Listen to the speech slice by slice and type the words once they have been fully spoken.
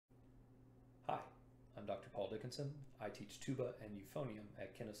I'm Dr. Paul Dickinson. I teach tuba and euphonium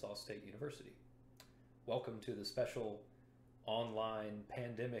at Kennesaw State University. Welcome to the special online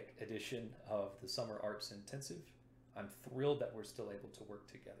pandemic edition of the Summer Arts Intensive. I'm thrilled that we're still able to work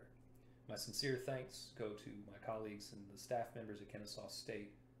together. My sincere thanks go to my colleagues and the staff members at Kennesaw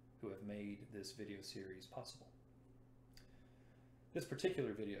State who have made this video series possible. This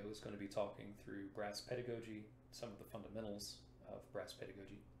particular video is going to be talking through brass pedagogy, some of the fundamentals of brass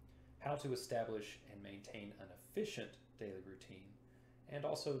pedagogy, how to establish and maintain an efficient daily routine, and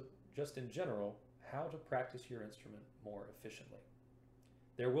also, just in general, how to practice your instrument more efficiently.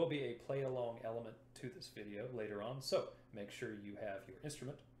 There will be a play-along element to this video later on, so make sure you have your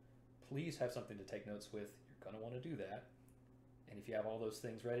instrument. Please have something to take notes with. You're going to want to do that. And if you have all those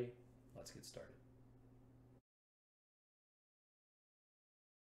things ready, let's get started.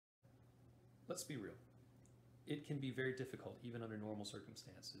 Let's be real. It can be very difficult, even under normal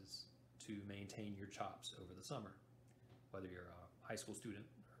circumstances, to maintain your chops over the summer. Whether you're a high school student,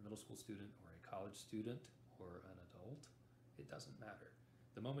 or a middle school student, or a college student, or an adult, it doesn't matter.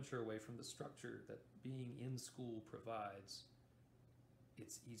 The moment you're away from the structure that being in school provides,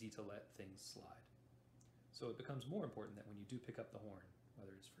 it's easy to let things slide. So it becomes more important that when you do pick up the horn,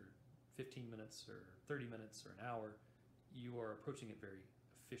 whether it's for 15 minutes or 30 minutes or an hour, you are approaching it very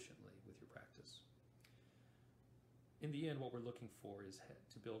efficiently with your practice. In the end, what we're looking for is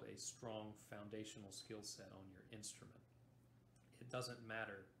to build a strong foundational skill set on your instrument. It doesn't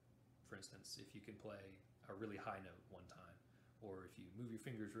matter, for instance, if you can play a really high note one time, or if you move your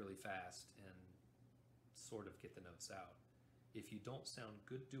fingers really fast and sort of get the notes out. If you don't sound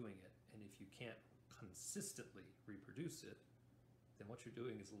good doing it, and if you can't consistently reproduce it, then what you're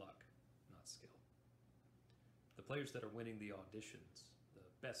doing is luck, not skill. The players that are winning the auditions, the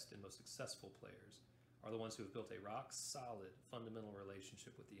best and most successful players, are the ones who have built a rock-solid fundamental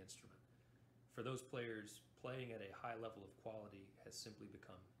relationship with the instrument. For those players, playing at a high level of quality has simply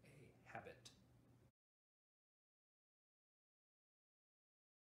become a habit.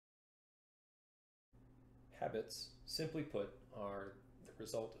 Habits, simply put, are the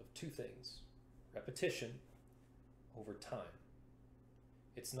result of two things: repetition over time.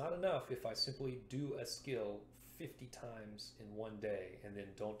 It's not enough if I simply do a skill 50 times in one day and then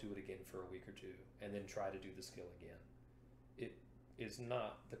don't do it again for a week or two and then try to do the skill again. It is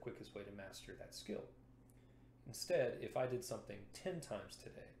not the quickest way to master that skill. Instead, if I did something 10 times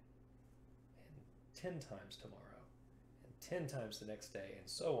today and 10 times tomorrow and 10 times the next day and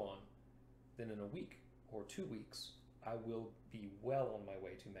so on, then in a week or 2 weeks, I will be well on my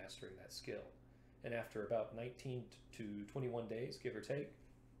way to mastering that skill. And after about 19 to 21 days, give or take,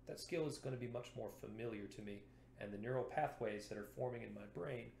 that skill is going to be much more familiar to me, and the neural pathways that are forming in my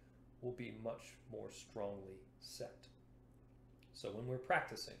brain will be much more strongly set. So when we're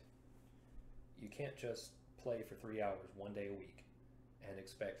practicing, you can't just play for 3 hours one day a week and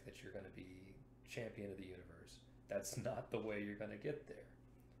expect that you're going to be champion of the universe. That's not the way you're going to get there.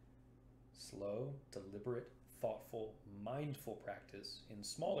 Slow, deliberate, thoughtful, mindful practice in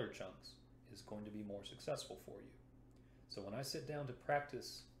smaller chunks is going to be more successful for you. So when I sit down to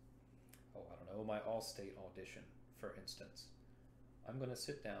practice, my All-State audition, for instance, I'm going to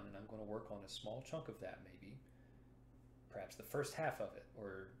sit down and I'm going to work on a small chunk of that, maybe, perhaps the first half of it,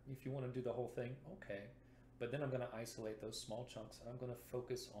 or if you want to do the whole thing, okay. But then I'm going to isolate those small chunks and I'm going to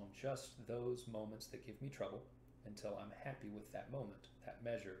focus on just those moments that give me trouble until I'm happy with that moment, that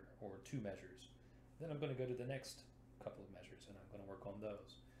measure or two measures. Then I'm going to go to the next couple of measures and I'm going to work on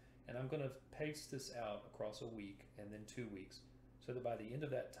those. And I'm going to pace this out across a week and then 2 weeks, so that by the end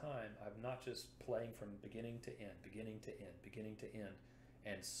of that time, I'm not just playing from beginning to end, beginning to end, beginning to end,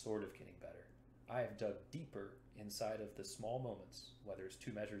 and sort of getting better. I have dug deeper inside of the small moments, whether it's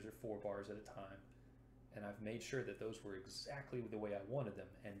 2 measures or 4 bars at a time, and I've made sure that those were exactly the way I wanted them,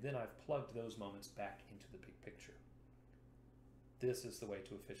 and then I've plugged those moments back into the big picture. This is the way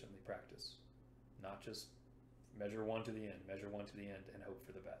to efficiently practice, not just measure 1 to the end, measure 1 to the end, and hope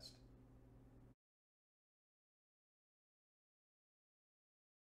for the best.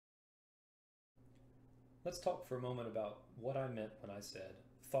 Let's talk for a moment about what I meant when I said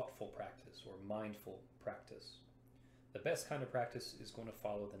thoughtful practice or mindful practice. The best kind of practice is going to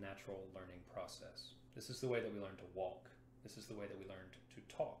follow the natural learning process. This is the way that we learn to walk. This is the way that we learn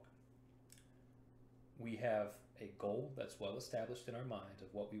to talk. We have a goal that's well established in our mind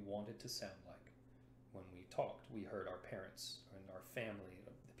of what we want it to sound like. When we talked, we heard our parents and our family,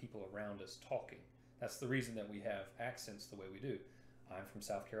 the people around us talking. That's the reason that we have accents the way we do. I'm from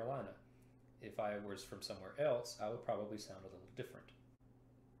South Carolina. If I was from somewhere else, I would probably sound a little different.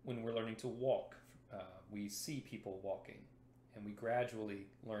 When we're learning to walk, we see people walking, and we gradually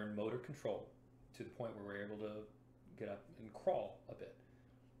learn motor control to the point where we're able to get up and crawl a bit.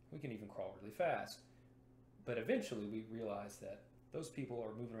 We can even crawl really fast. But eventually we realize that those people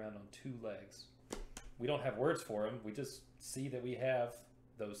are moving around on two legs. We don't have words for them. We just see that we have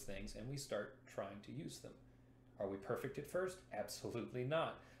those things and we start trying to use them. Are we perfect at first? Absolutely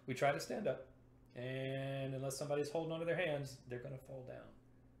not. We try to stand up, and unless somebody's holding onto their hands, they're going to fall down.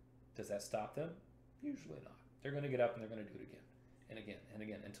 Does that stop them? Usually not. They're going to get up and they're going to do it again and again and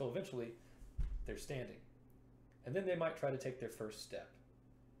again until eventually they're standing. And then they might try to take their first step.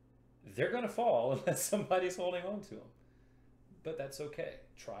 They're going to fall unless somebody's holding on to them. But that's okay.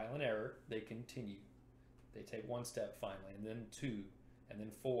 Trial and error, they continue. They take one step finally, and then two, and then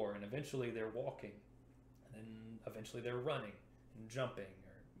four, and eventually they're walking. And then eventually they're running and jumping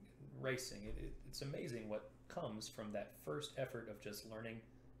or racing. It's amazing what comes from that first effort of just learning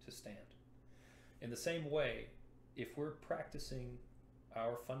to stand. In the same way, if we're practicing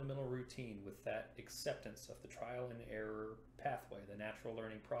our fundamental routine with that acceptance of the trial and error pathway, the natural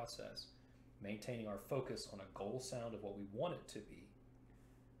learning process, maintaining our focus on a goal sound of what we want it to be,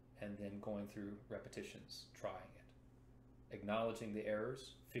 and then going through repetitions, trying it, acknowledging the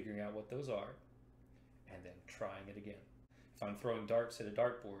errors, figuring out what those are, and then trying it again. If I'm throwing darts at a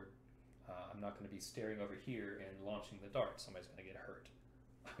dartboard, I'm not going to be staring over here and launching the dart. Somebody's going to get hurt.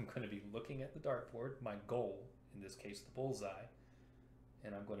 I'm going to be looking at the dartboard, my goal, in this case the bullseye,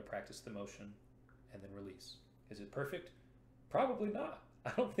 and I'm going to practice the motion and then release. Is it perfect? Probably not.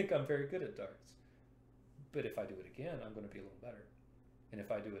 I don't think I'm very good at darts. But if I do it again, I'm going to be a little better. And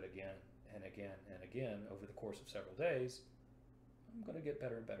if I do it again and again and again over the course of several days, I'm going to get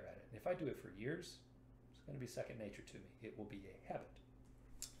better and better at it. And if I do it for years, it's going to be second nature to me. It will be a habit.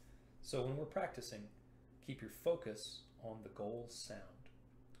 So when we're practicing, keep your focus on the goal sound.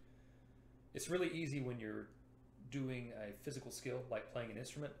 It's really easy when you're doing a physical skill like playing an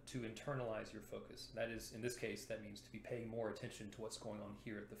instrument to internalize your focus. That is, in this case, that means to be paying more attention to what's going on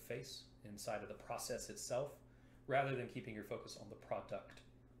here at the face, inside of the process itself, rather than keeping your focus on the product,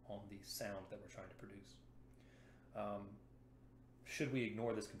 on the sound that we're trying to produce. Should we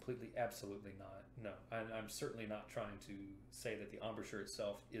ignore this completely? Absolutely not. No, I'm certainly not trying to say that the embouchure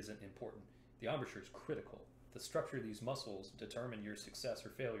itself isn't important. The embouchure is critical. The structure of these muscles determine your success or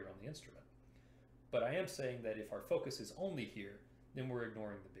failure on the instrument. But I am saying that if our focus is only here, then we're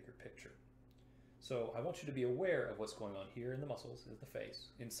ignoring the bigger picture. So I want you to be aware of what's going on here in the muscles, in the face,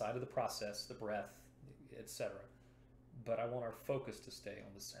 inside of the process, the breath, etc. But I want our focus to stay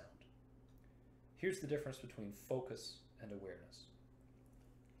on the sound. Here's the difference between focus and awareness.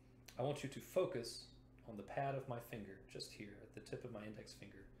 I want you to focus on the pad of my finger, just here, at the tip of my index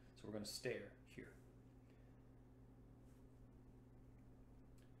finger. So we're going to stare here.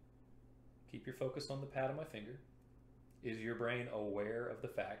 Keep your focus on the pad of my finger. Is your brain aware of the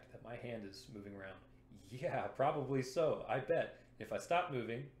fact that my hand is moving around? Yeah, probably so. I bet. If I stop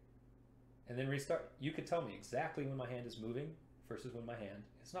moving and then restart, you could tell me exactly when my hand is moving versus when my hand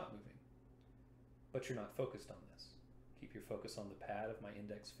is not moving. But you're not focused on this. Keep your focus on the pad of my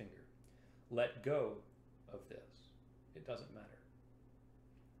index finger. Let go of this. It doesn't matter.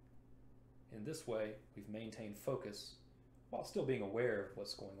 In this way, we've maintained focus while still being aware of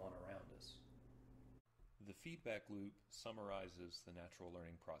what's going on around us. The feedback loop summarizes the natural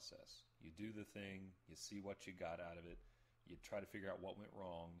learning process. You do the thing, you see what you got out of it, you try to figure out what went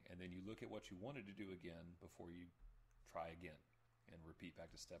wrong, and then you look at what you wanted to do again before you try again and repeat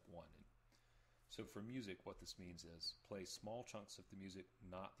back to step one. So for music, what this means is play small chunks of the music,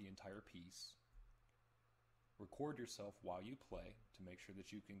 not the entire piece. Record yourself while you play to make sure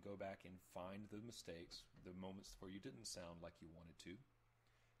that you can go back and find the mistakes, the moments where you didn't sound like you wanted to.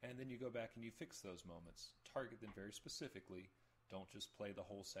 And then you go back and you fix those moments. Target them very specifically. Don't just play the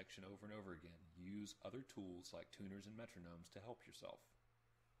whole section over and over again. Use other tools like tuners and metronomes to help yourself.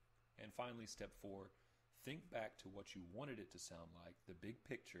 And finally, step 4, think back to what you wanted it to sound like, the big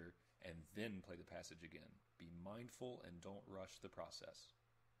picture, and then play the passage again. Be mindful and don't rush the process.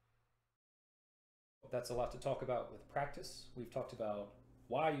 That's a lot to talk about with practice. We've talked about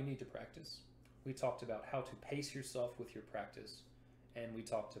why you need to practice. We talked about how to pace yourself with your practice. And we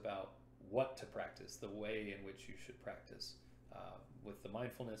talked about what to practice, the way in which you should practice, with the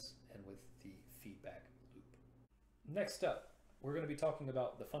mindfulness and with the feedback loop. Next up, we're going to be talking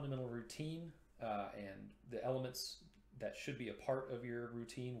about the fundamental routine and the elements that should be a part of your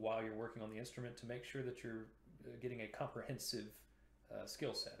routine while you're working on the instrument to make sure that you're getting a comprehensive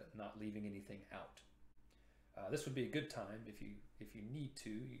skill set and not leaving anything out. This would be a good time if you need to.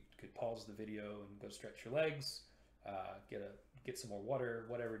 You could pause the video and go stretch your legs, get some more water,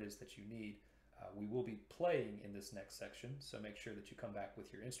 whatever it is that you need. We will be playing in this next section, so make sure that you come back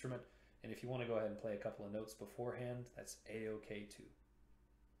with your instrument And if you want to go ahead and play a couple of notes beforehand, that's a-okay too.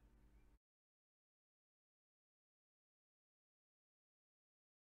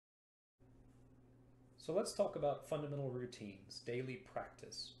 So let's talk about fundamental routines, daily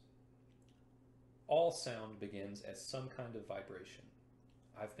practice. All sound begins as some kind of vibration.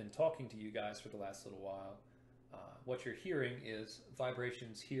 I've been talking to you guys for the last little while. What you're hearing is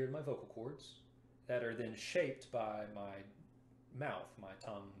vibrations here in my vocal cords that are then shaped by my mouth, my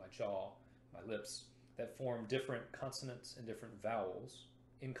tongue, my jaw, my lips, that form different consonants and different vowels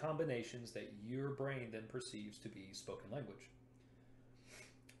in combinations that your brain then perceives to be spoken language.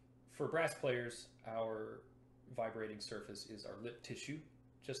 For brass players, our vibrating surface is our lip tissue,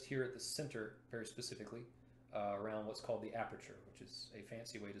 just here at the center, very specifically, around what's called the aperture, which is a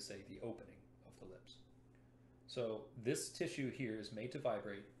fancy way to say the opening of the lips. So this tissue here is made to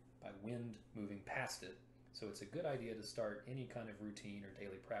vibrate by wind moving past it. So it's a good idea to start any kind of routine or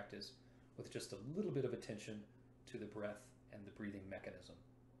daily practice with just a little bit of attention to the breath and the breathing mechanism.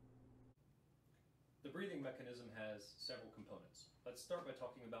 The breathing mechanism has several components. Let's start by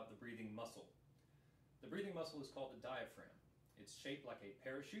talking about the breathing muscle. The breathing muscle is called the diaphragm. It's shaped like a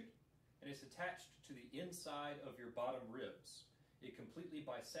parachute, and it's attached to the inside of your bottom ribs. It completely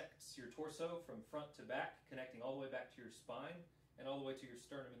bisects your torso from front to back, connecting all the way back to your spine and all the way to your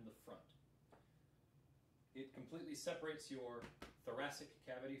sternum in the front. It completely separates your thoracic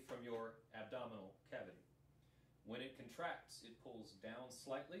cavity from your abdominal cavity. When it contracts, it pulls down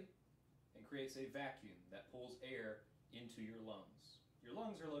slightly and creates a vacuum that pulls air into your lungs. Your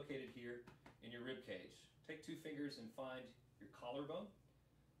lungs are located here in your rib cage. Take 2 fingers and find your collarbone.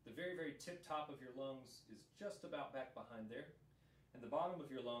 The very, very tip top of your lungs is just about back behind there. And the bottom of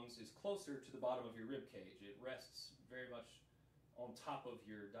your lungs is closer to the bottom of your rib cage. It rests very much on top of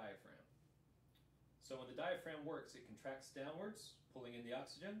your diaphragm. So when the diaphragm works, it contracts downwards, pulling in the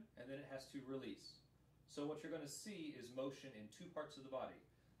oxygen, and then it has to release. So what you're going to see is motion in 2 parts of the body,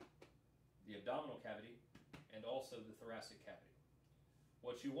 the abdominal cavity and also the thoracic cavity.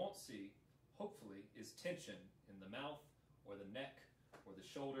 What you won't see, hopefully, is tension in the mouth or the neck or the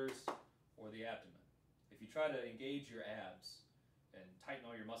shoulders or the abdomen. If you try to engage your abs and tighten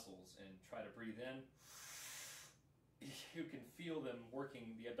all your muscles and try to breathe in, you can feel them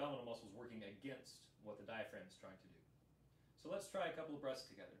working, the abdominal muscles working against what the diaphragm is trying to do. So let's try a couple of breaths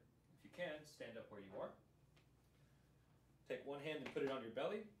together. If you can, stand up where you are. Take one hand and put it on your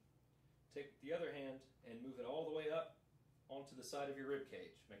belly. Take the other hand and move it all the way up onto the side of your rib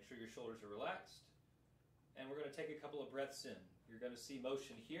cage. Make sure your shoulders are relaxed. And we're going to take a couple of breaths in. You're going to see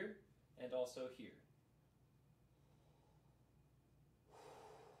motion here and also here.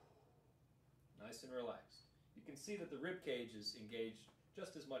 Nice and relaxed. You can see that the rib cage is engaged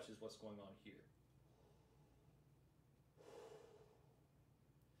just as much as what's going on here.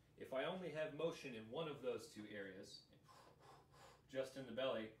 If I only have motion in one of those 2 areas, just in the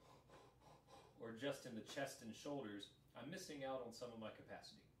belly or just in the chest and shoulders, I'm missing out on some of my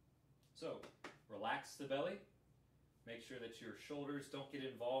capacity. So relax the belly, make sure that your shoulders don't get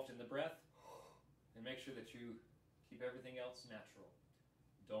involved in the breath, and make sure that you keep everything else natural.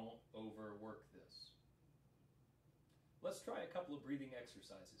 Don't overwork this. Let's try a couple of breathing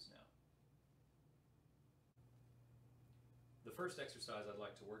exercises now. The first exercise I'd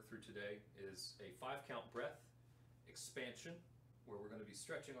like to work through today is a 5-count breath expansion, where we're going to be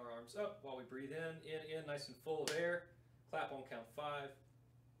stretching our arms up while we breathe in, nice and full of air. Clap on count 5,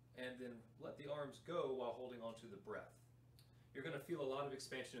 and then let the arms go while holding on to the breath. You're going to feel a lot of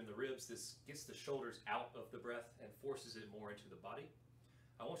expansion in the ribs. This gets the shoulders out of the breath and forces it more into the body.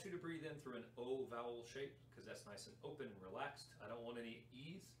 I want you to breathe in through an O vowel shape because that's nice and open and relaxed. I don't want any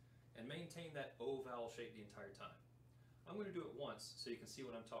E's, and maintain that O vowel shape the entire time. I'm going to do it once so you can see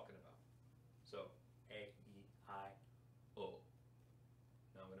what I'm talking about. So, A, E, I, O.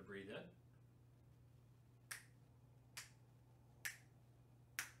 Now I'm going to breathe in.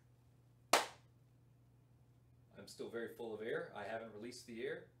 I'm still very full of air. I haven't released the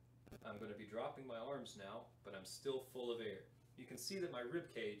air. I'm going to be dropping my arms now, but I'm still full of air. You can see that my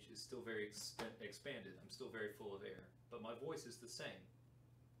rib cage is still very expanded. I'm still very full of air, but my voice is the same.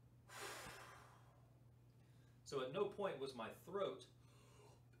 So at no point was my throat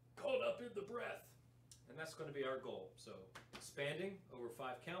caught up in the breath. And that's going to be our goal. So expanding over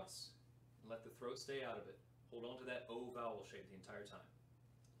 5 counts, and let the throat stay out of it. Hold on to that O vowel shape the entire time.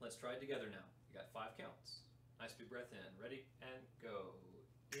 Let's try it together now. You got 5 counts. Nice big breath in. Ready? And go.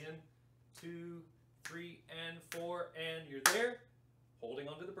 In, 2, 3, and 4, and you're there. Holding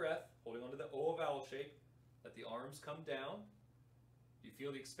onto the breath, holding onto the O vowel shape. Let the arms come down. You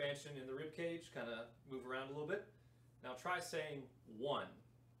feel the expansion in the rib cage, kind of move around a little bit. Now try saying 1.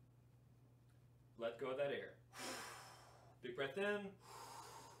 let go of that air. Big breath in,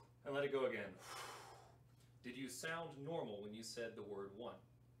 and let it go again. Did you sound normal when you said the word one?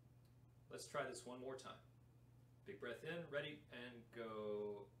 Let's try this one more time. Big breath in, ready, and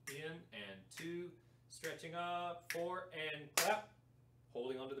go in, and 2, stretching up, 4, and clap.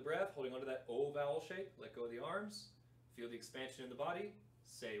 Holding onto the breath, holding onto that O vowel shape, let go of the arms, feel the expansion in the body,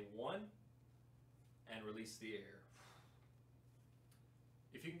 say 1, and release the air.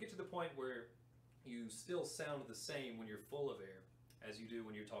 If you can get to the point where you still sound the same when you're full of air as you do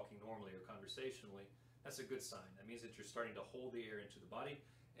when you're talking normally or conversationally, that's a good sign. That means that you're starting to hold the air into the body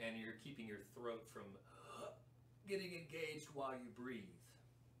and you're keeping your throat from getting engaged while you breathe.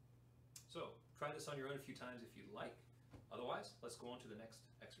 So try this on your own a few times if you'd like. Otherwise, let's go on to the next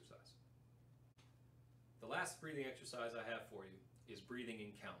exercise. The last breathing exercise I have for you is breathing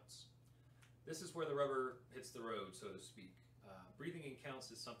in counts. This is where the rubber hits the road, so to speak. Breathing in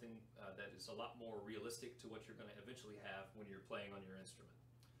counts is something that is a lot more realistic to what you're going to eventually have when you're playing on your instrument.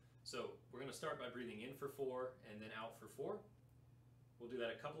 So we're going to start by breathing in for 4 and then out for 4. We'll do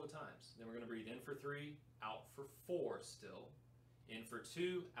that a couple of times. Then we're going to breathe in for 3, out for 4 still, in for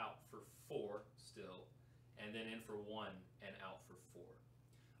 2, out for 4 still, and then in for 1 and out for 4.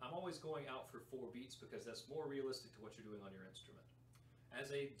 I'm always going out for 4 beats because that's more realistic to what you're doing on your instrument. As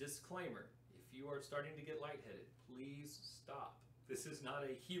a disclaimer, if you are starting to get lightheaded, please stop. This is not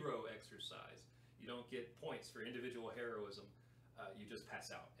a hero exercise. You don't get points for individual heroism. You just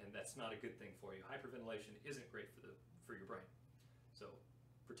pass out, and that's not a good thing for you. Hyperventilation isn't great for your brain. So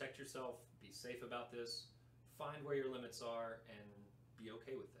protect yourself, be safe about this, find where your limits are, and be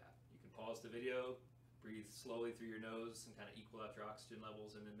okay with that. You can pause the video, breathe slowly through your nose and kind of equal out your oxygen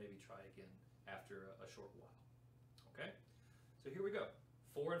levels, and then maybe try again after a short while. Okay? So here we go.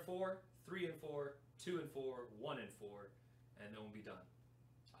 4 and 4, 3 and 4, 2 and 4, 1 and 4, and then we'll be done.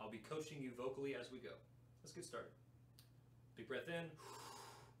 I'll be coaching you vocally as we go. Let's get started. Big breath in,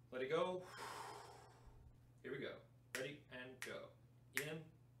 let it go. Here we go. Ready and go. In,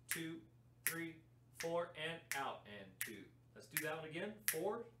 2, 3, 4, and out, and 2. Let's do that one again.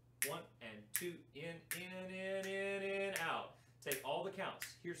 4, 1 and 2, in, out. Take all the counts.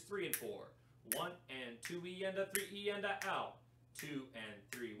 Here's 3 and 4. 1 and 2, E and a 3, E and a out. 2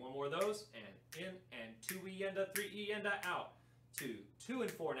 and 3. One more of those, and in, and 2, E and a 3, E and a out. 2, 2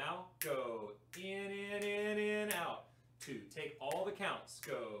 and 4 now. Go in, out. 2. Take all the counts.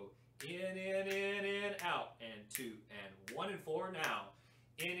 Go in, out, and 2 and 1 and 4 now.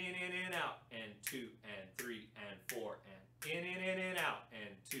 In, out, and 2 and 3 and 4 and in, out,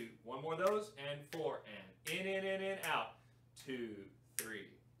 and 2. One more of those, and 4 and in, out. 2, 3.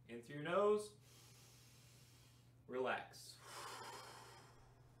 In through your nose. Relax.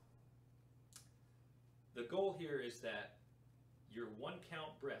 The goal here is that your 1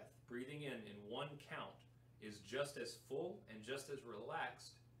 count breath, breathing in 1 count, is just as full and just as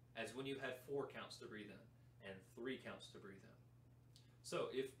relaxed as when you had 4 counts to breathe in and 3 counts to breathe in. So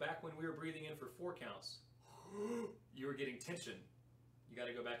if back when we were breathing in for 4 counts, you were getting tension, you got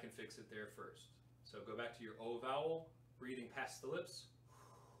to go back and fix it there first. So go back to your O vowel, breathing past the lips,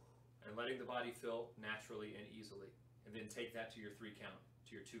 and letting the body fill naturally and easily. And then take that to your 3 count,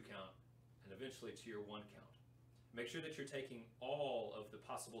 to your 2 count, and eventually to your 1 count. Make sure that you're taking all of the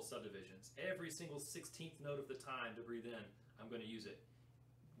possible subdivisions. Every single 16th note of the time to breathe in, I'm going to use it.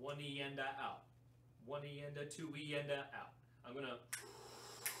 1 E and a out. 1 E and a 2 E and a out. I'm going to,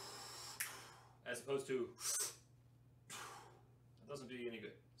 as opposed to, it doesn't do you any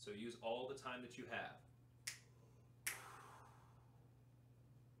good. So use all the time that you have.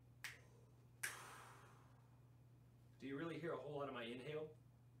 Do you really hear a whole lot of my inhale?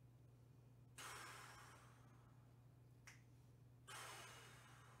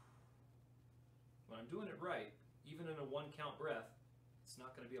 When I'm doing it right, even in a 1 count breath, it's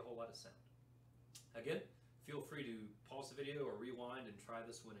not going to be a whole lot of sound. Again, feel free to pause the video or rewind and try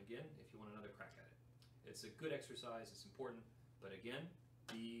this one again if you want another crack at it. It's a good exercise, it's important, but again,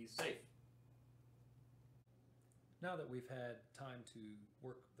 be safe. Now that we've had time to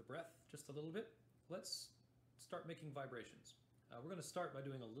work the breath just a little bit, let's start making vibrations. We're going to start by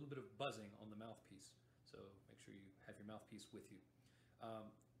doing a little bit of buzzing on the mouthpiece, so make sure you have your mouthpiece with you.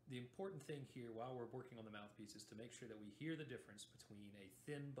 The important thing here while we're working on the mouthpiece is to make sure that we hear the difference between a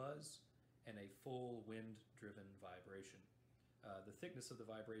thin buzz and a full wind-driven vibration. The thickness of the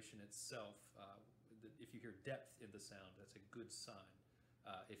vibration itself, if you hear depth in the sound, that's a good sign.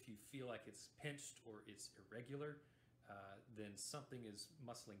 If you feel like it's pinched or it's irregular, then something is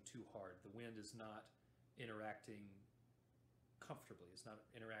muscling too hard. The wind is not interacting comfortably. It's not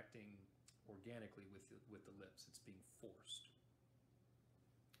interacting organically with the lips. It's being forced.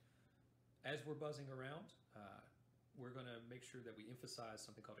 As we're buzzing around, we're going to make sure that we emphasize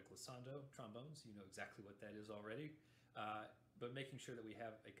something called a glissando, trombones. You know exactly what that is already. But making sure that we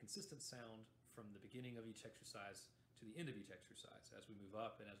have a consistent sound from the beginning of each exercise to the end of each exercise as we move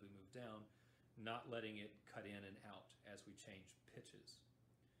up and as we move down, not letting it cut in and out as we change pitches.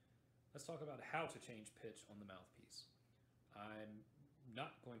 Let's talk about how to change pitch on the mouthpiece. I'm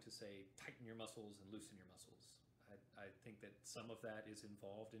not going to say tighten your muscles and loosen your muscles. I think that some of that is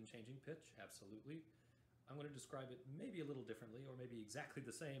involved in changing pitch, absolutely. I'm going to describe it maybe a little differently or maybe exactly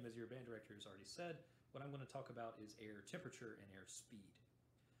the same as your band director has already said. What I'm going to talk about is air temperature and air speed.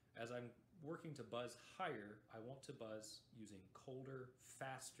 As I'm working to buzz higher, I want to buzz using colder,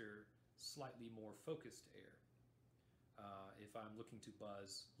 faster, slightly more focused air. If I'm looking to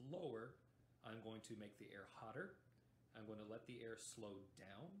buzz lower, I'm going to make the air hotter. I'm going to let the air slow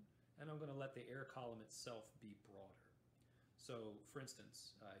down, and I'm going to let the air column itself be broader. So, for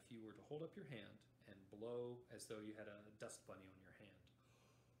instance, if you were to hold up your hand and blow as though you had a dust bunny on your hand,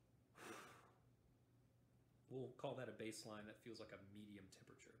 we'll call that a baseline that feels like a medium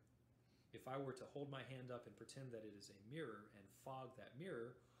temperature. If I were to hold my hand up and pretend that it is a mirror and fog that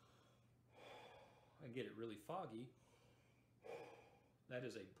mirror and get it really foggy, that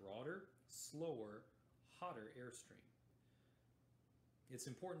is a broader, slower, hotter airstream. It's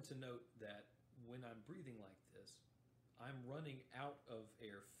important to note that when I'm breathing like this, I'm running out of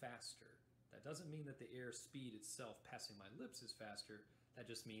air faster. That doesn't mean that the air speed itself passing my lips is faster.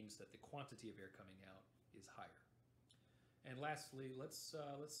 That just means that the quantity of air coming out is higher. And lastly, let's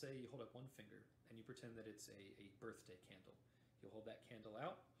say you hold up one finger and you pretend that it's a birthday candle. You'll hold that candle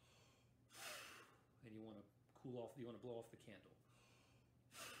out and you want to cool off, you want to blow off the candle.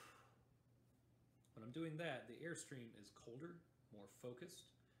 When I'm doing that, the airstream is colder, more focused,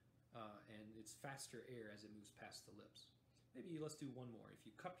 and it's faster air as it moves past the lips. Maybe let's do one more. If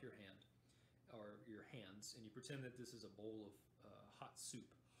you cup your hand or your hands and you pretend that this is a bowl of hot soup,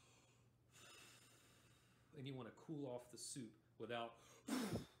 and you want to cool off the soup without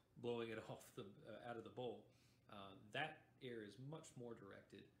blowing it off out of the bowl, that air is much more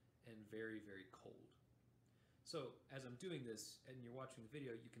directed and very, very cold. So as I'm doing this and you're watching the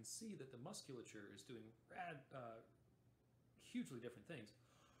video, you can see that the musculature is doing hugely different things.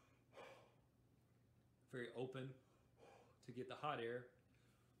 Very open to get the hot air,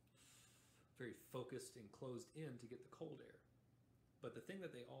 very focused and closed in to get the cold air. But the thing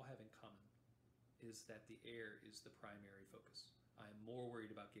that they all have in common is that the air is the primary focus. I am more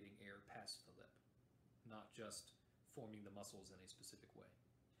worried about getting air past the lip, not just forming the muscles in a specific way.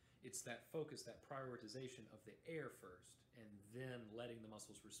 It's that focus, that prioritization of the air first, and then letting the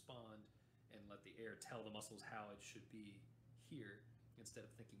muscles respond and let the air tell the muscles how it should be here instead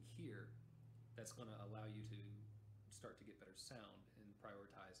of thinking here. That's going to allow you to start to get better sound and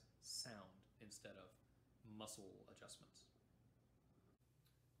prioritize sound instead of muscle adjustments.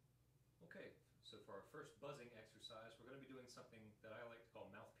 Okay, so for our first buzzing exercise, we're going to be doing something that I like to call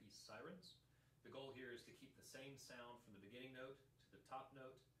mouthpiece sirens. The goal here is to keep the same sound from the beginning note to the top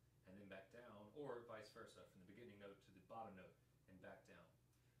note and then back down, or vice versa, from the beginning note to the bottom note and back down.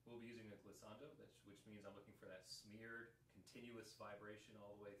 We'll be using a glissando, which means I'm looking for that smeared, continuous vibration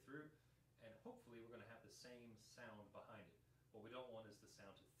all the way through, and hopefully we're going to have the same sound behind it. What we don't want is the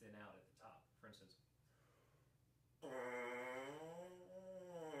sound to thin out at the top. For instance,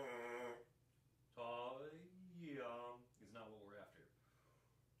 is not what we're after.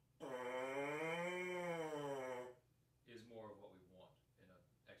 Is more of what we want in an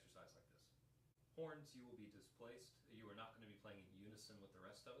exercise like this. Horns, you will be displaced. You are not going to be playing in unison with the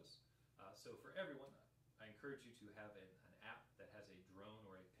rest of us. So for everyone, I encourage you to have an app that has a drone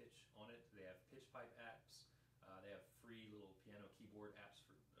or a pitch on it. They have pitch pipe apps. They have free little piano keyboard apps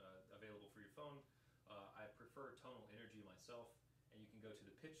available for your phone. I prefer tonal energy myself, and you can go to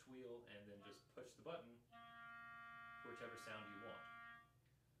the pitch wheel and then just push the button for whichever sound you want.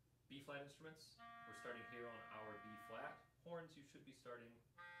 B-flat instruments, we're starting here on our B-flat. Horns, you should be starting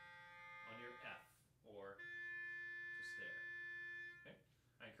on your F, or just there. Okay?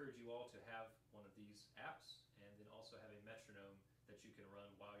 I encourage you all to have one of these apps, and then also have a metronome that you can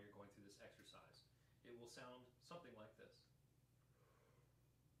run while you're going through this exercise. It will sound something like this.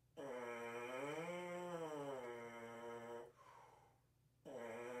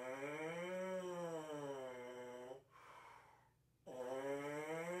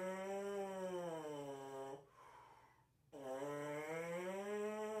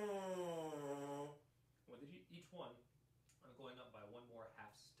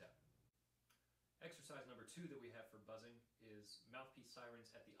 Exercise number 2 that we have for buzzing is mouthpiece sirens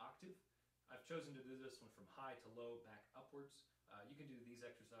at the octave. I've chosen to do this one from high to low, back upwards. You can do these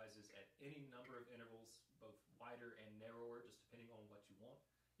exercises at any number of intervals, both wider and narrower, just depending on what you want.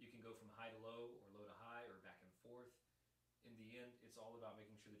 You can go from high to low or low to high or back and forth. In the end, it's all about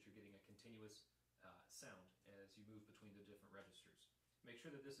making sure that you're getting a continuous sound as you move between the different registers. Make sure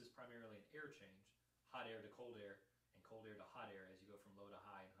that this is primarily an air change, hot air to cold air, and cold air to hot air as you go from low to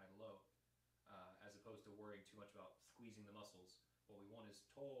high and high to low, as opposed to worrying too much about squeezing the muscles. What we want is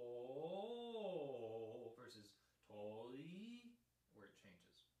to versus toli, where it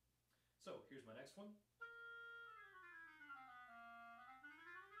changes. So here's my next one.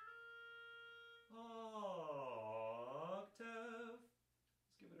 Octave.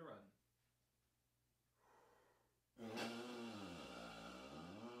 Let's give it a run.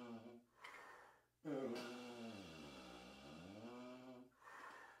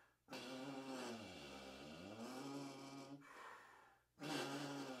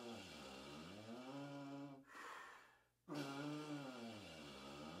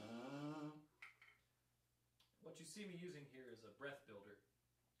 What you see me using here is a breath builder.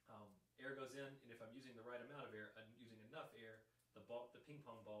 Air goes in, and if I'm using the right amount of air, I'm using enough air, the ping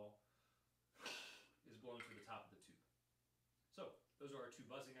pong ball is blown to the top of the tube. So those are our two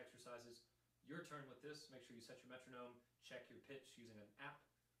buzzing exercises. Your turn with this. Make sure you set your metronome, check your pitch using an app,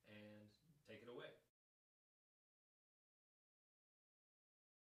 and take it away.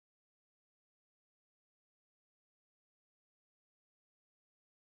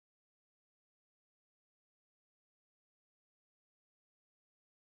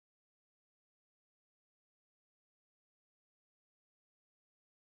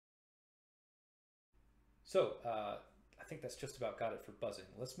 So I think that's just about got it for buzzing.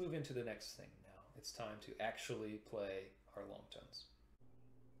 Let's move into the next thing now. It's time to actually play our long tones.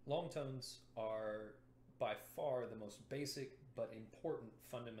 Long tones are by far the most basic but important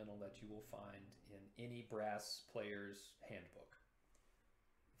fundamental that you will find in any brass player's handbook.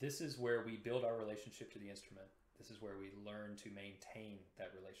 This is where we build our relationship to the instrument. This is where we learn to maintain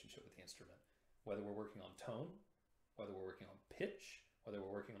that relationship with the instrument. Whether we're working on tone, whether we're working on pitch, whether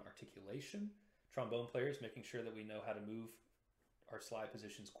we're working on articulation, trombone players making sure that we know how to move our slide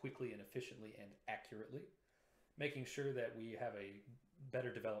positions quickly and efficiently and accurately, making sure that we have a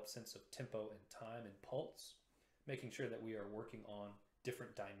better developed sense of tempo and time and pulse, making sure that we are working on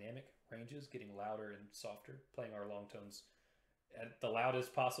different dynamic ranges, getting louder and softer, playing our long tones at the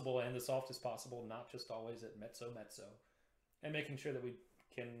loudest possible and the softest possible, not just always at mezzo, and making sure that we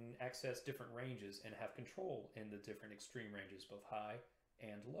can access different ranges and have control in the different extreme ranges, both high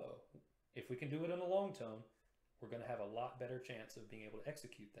and low. If we can do it in a long tone, we're going to have a lot better chance of being able to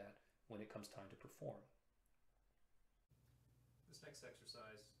execute that when it comes time to perform. This next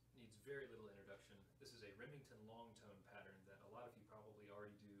exercise needs very little introduction. This is a Remington long tone pattern that a lot of you probably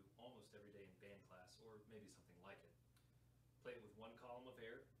already do almost every day in band class, or maybe something like it. Play it with one column of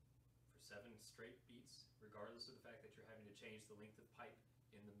air for 7 straight beats, regardless of the fact that you're having to change the length of pipe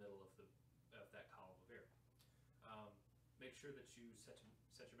in the middle of that column of air. Make sure that you set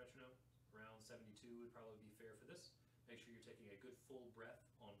your metronome. Around 72 would probably be fair for this. Make sure you're taking a good full breath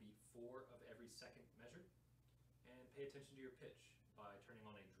on beat 4 of every second measure. And pay attention to your pitch by turning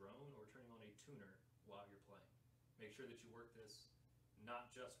on a drone or turning on a tuner while you're playing. Make sure that you work this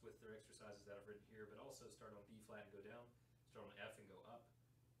not just with the exercises that I've written here, but also start on B flat and go down, start on F and go up.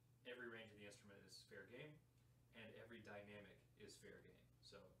 Every range of the instrument is fair game, and every dynamic is fair game.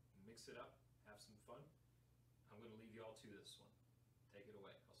 So mix it up, have some fun. I'm going to leave you all to this one. Take it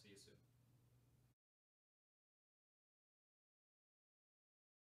away. I'll see you soon.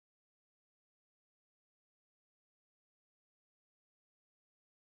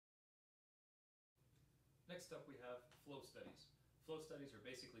 Next up we have flow studies. Flow studies are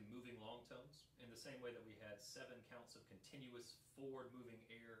basically moving long tones in the same way that we had 7 counts of continuous forward moving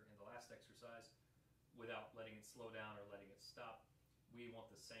air in the last exercise without letting it slow down or letting it stop. We want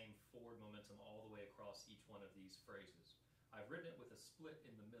the same forward momentum all the way across each one of these phrases. I've written it with a split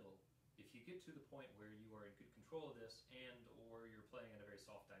in the middle. If you get to the point where you are in good control of this and or you're playing in a very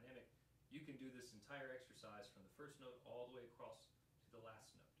soft dynamic, you can do this entire exercise from the first note all the way across to the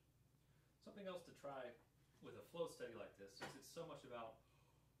last note. Something else to try with a flow study like this, since it's so much about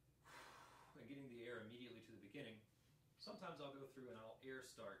getting the air immediately to the beginning, sometimes I'll go through and I'll air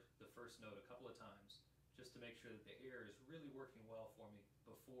start the first note a couple of times just to make sure that the air is really working well for me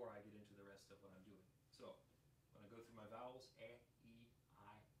before I get into the rest of what I'm doing. So when I go through my vowels, E,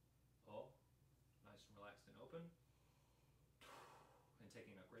 I, O, nice and relaxed and open, and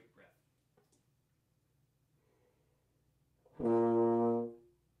taking a great breath.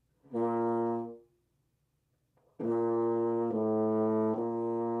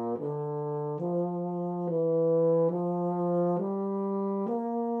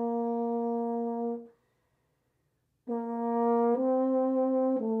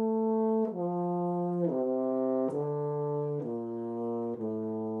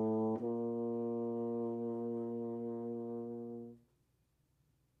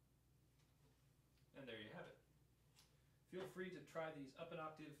 free to try these up an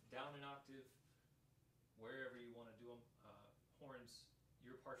octave, down an octave, wherever you want to do them. Horns,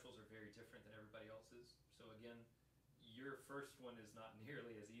 your partials are very different than everybody else's. So again, your first one is not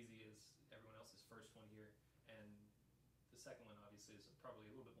nearly as easy as everyone else's first one here. And the second one obviously is probably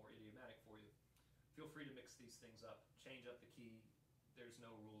a little bit more idiomatic for you. Feel free to mix these things up, change up the key. There's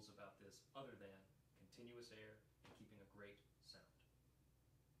no rules about this other than continuous air and keeping a great sound.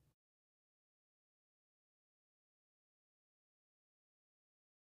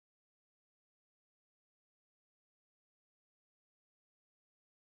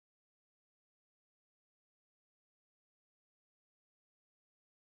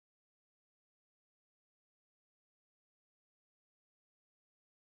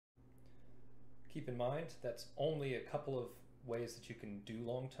 Keep in mind, that's only a couple of ways that you can do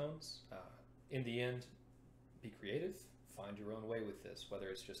long tones. In the end, be creative, find your own way with this, whether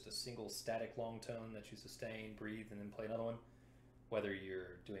it's just a single static long tone that you sustain, breathe, and then play another one, whether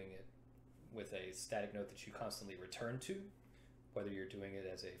you're doing it with a static note that you constantly return to, whether you're doing it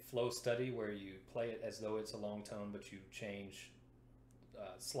as a flow study where you play it as though it's a long tone but you change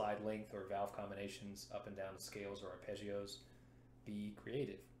slide length or valve combinations up and down scales or arpeggios. Be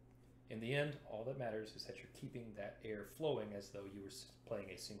creative. In the end, all that matters is that you're keeping that air flowing as though you were playing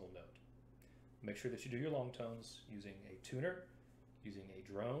a single note. Make sure that you do your long tones using a tuner, using a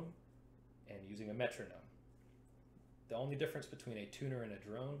drone, and using a metronome. The only difference between a tuner and a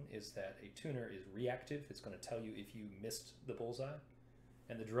drone is that a tuner is reactive. It's going to tell you if you missed the bullseye,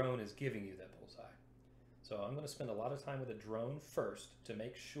 and the drone is giving you that bullseye. So I'm going to spend a lot of time with a drone first to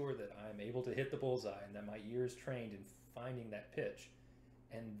make sure that I'm able to hit the bullseye and that my ear is trained in finding that pitch.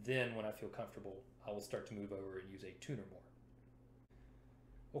 And then when I feel comfortable, I will start to move over and use a tuner more.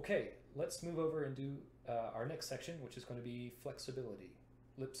 Okay, let's move over and do our next section, which is going to be flexibility,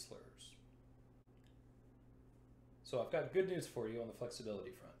 lip slurs. So I've got good news for you on the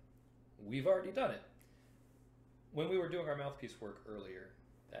flexibility front. We've already done it. When we were doing our mouthpiece work earlier,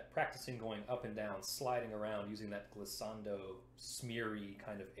 that practicing going up and down, sliding around, using that glissando, smeary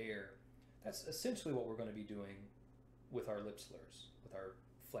kind of air, that's essentially what we're going to be doing with our lip slurs, with our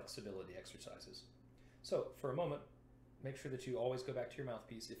flexibility exercises. So for a moment, make sure that you always go back to your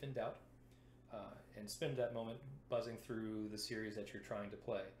mouthpiece if in doubt, and spend that moment buzzing through the series that you're trying to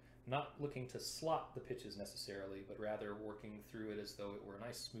play. Not looking to slot the pitches necessarily, but rather working through it as though it were a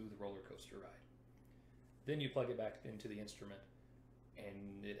nice smooth roller coaster ride. Then you plug it back into the instrument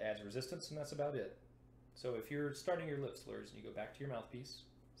and it adds resistance, and that's about it. So if you're starting your lip slurs and you go back to your mouthpiece,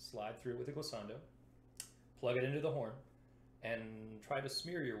 slide through it with a glissando, plug it into the horn, and try to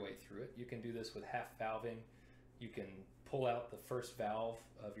smear your way through it. You can do this with half valving. You can pull out the first valve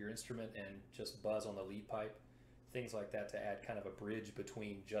of your instrument and just buzz on the lead pipe. Things like that to add kind of a bridge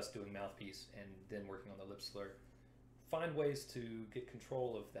between just doing mouthpiece and then working on the lip slur. Find ways to get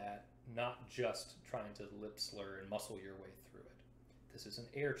control of that, not just trying to lip slur and muscle your way through it. This is an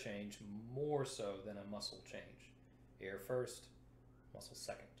air change more so than a muscle change. Air first, muscle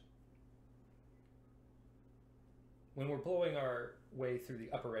second. When we're blowing our way through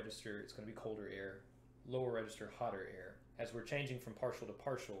the upper register, it's going to be colder air, lower register, hotter air. As we're changing from partial to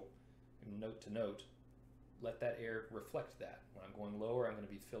partial, and note to note, let that air reflect that. When I'm going lower, I'm going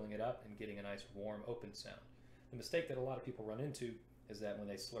to be filling it up and getting a nice warm open sound. The mistake that a lot of people run into is that when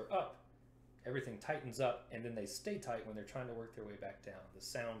they slur up, everything tightens up and then they stay tight when they're trying to work their way back down. The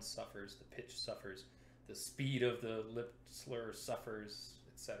sound suffers, the pitch suffers, the speed of the lip slur suffers,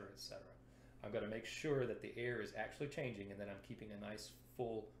 etc., etc. I've got to make sure that the air is actually changing and that I'm keeping a nice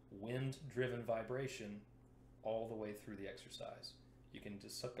full wind-driven vibration all the way through the exercise. You can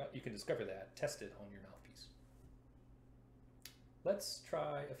discover that, test it on your mouthpiece. Let's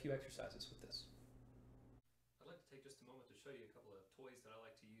try a few exercises with this. I'd like to take just a moment to show you a couple of toys that I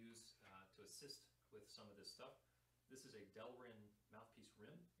like to use to assist with some of this stuff. This is a Delrin mouthpiece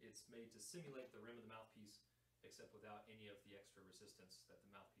rim. It's made to simulate the rim of the mouthpiece, except without any of the extra resistance that the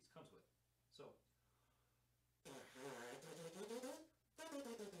mouthpiece comes with. So,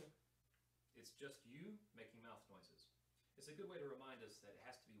 it's just you making mouth noises. It's a good way to remind us that it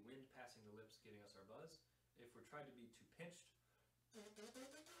has to be wind passing the lips giving us our buzz. If we're trying to be too pinched, it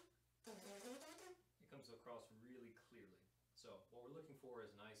comes across really clearly. So what we're looking for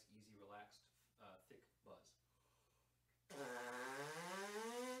is nice, easy, relaxed, thick buzz.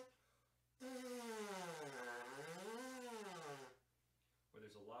 Where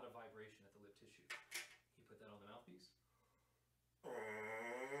there's a lot of vibration at the lip tissue. You put that on the mouthpiece.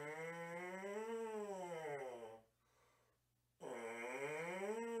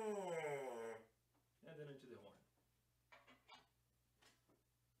 And then into the horn.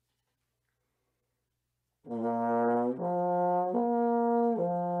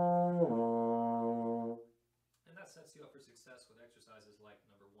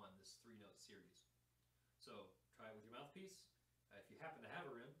 happen to have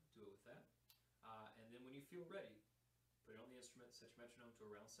a rim, do it with that. And then when you feel ready, put it on the instrument, set your metronome to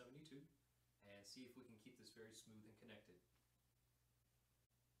around 72, and see if we can keep this very smooth and connected.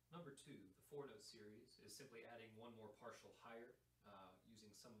 Number 2, the 4-note series, is simply adding one more partial higher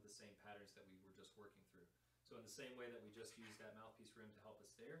using some of the same patterns that we were just working through. So in the same way that we just used that mouthpiece rim to help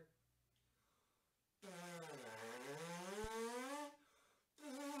us there,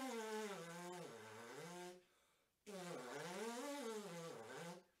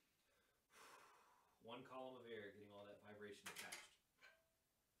 one column of air getting all that vibration attached.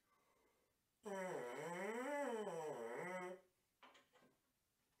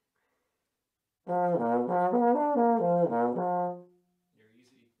 You're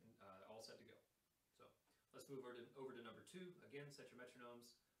easy, all set to go. So let's move over to number 2. Again, set your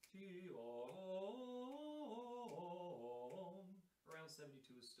metronomes. Around 72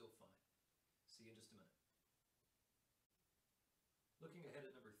 is still fine. See you in just a minute. Looking ahead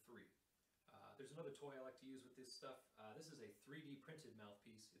at number 3. There's another toy I like to use with this stuff. This is a 3D printed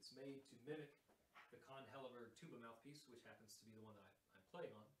mouthpiece. It's made to mimic the Conn-Helliver tuba mouthpiece, which happens to be the one that I'm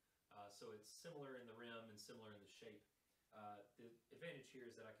playing on. So it's similar in the rim and similar in the shape. The advantage here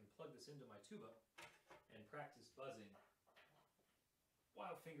is that I can plug this into my tuba and practice buzzing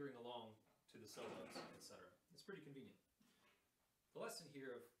while fingering along to the solos, etc. It's pretty convenient. The lesson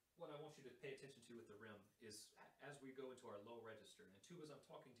here of what I want you to pay attention to with the rim is as we go into our low register. And tubas, I'm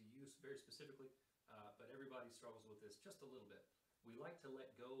talking to you very specifically, but everybody struggles with this just a little bit. We like to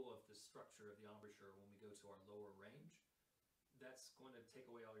let go of the structure of the embouchure when we go to our lower range. That's going to take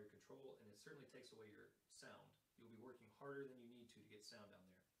away all your control, and it certainly takes away your sound. You'll be working harder than you need to get sound down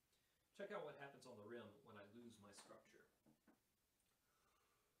there. Check out what happens on the rim when I lose my structure.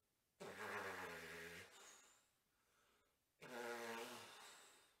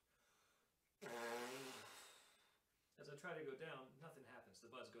 As I try to go down, nothing happens. The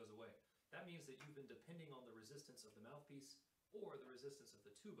buzz goes away. That means that you've been depending on the resistance of the mouthpiece or the resistance of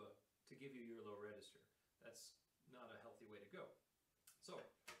the tuba to give you your low register. That's not a healthy way to go. So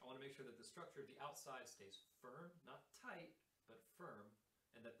I want to make sure that the structure of the outside stays firm, not tight, but firm,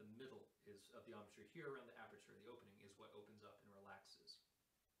 and that the middle of the embouchure here around the aperture, the opening, is what opens up and relaxes.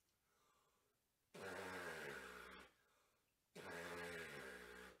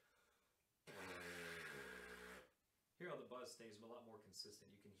 Here how the buzz stays a lot more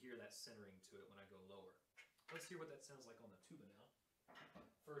consistent. You can hear that centering to it when I go lower. Let's hear what that sounds like on the tuba now.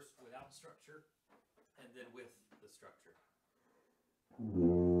 First without structure, and then with the structure.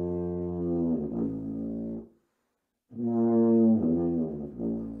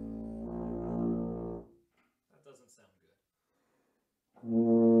 That doesn't sound good.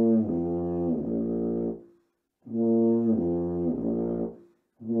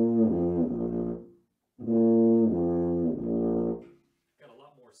 Got a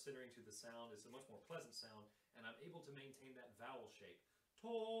lot more centering to the sound. It's a much more pleasant sound, and I'm able to maintain that vowel shape.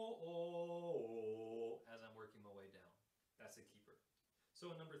 As I'm working my way down. That's a keeper.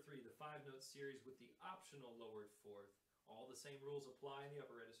 So in number 3, the 5-note series with the optional lowered fourth. All the same rules apply in the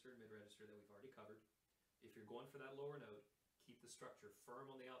upper register and mid register that we've already covered. If you're going for that lower note, keep the structure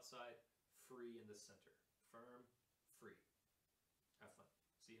firm on the outside, free in the center. Firm, free. Have fun.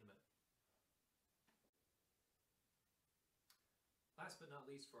 See you in a minute. Last but not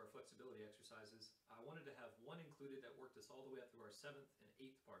least, for our flexibility exercises, I wanted to have one included that worked us all the way up through our 7th and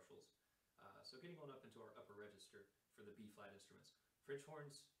 8th partials. So getting on up into our upper register for the B-flat instruments. French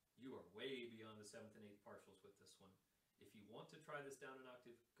horns, you are way beyond the 7th and 8th partials with this one. If you want to try this down an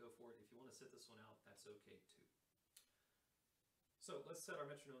octave, go for it. If you want to sit this one out, that's okay too. So let's set our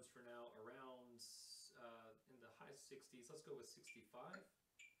metronomes for now around in the high 60s. Let's go with 65.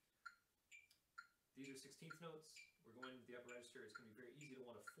 These are 16th notes. We're going into the upper register. It's going to be very easy to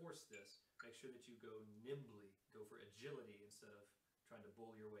want to force this. Make sure that you go nimbly, go for agility instead of trying to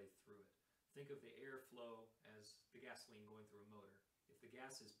bull your way through it. Think of the airflow as the gasoline going through a motor. If the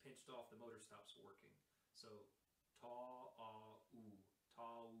gas is pinched off, the motor stops working. So ta-ah-oo,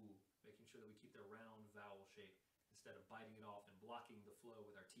 ta-oo, making sure that we keep the round vowel shape instead of biting it off and blocking the flow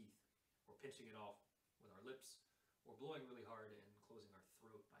with our teeth, or pinching it off with our lips, or blowing really hard and closing our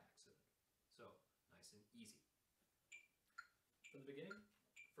throat by accident. So, nice and easy. From the beginning,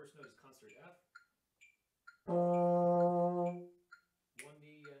 first note is concert F.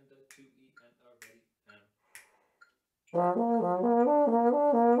 1E and a 2E and a ready and.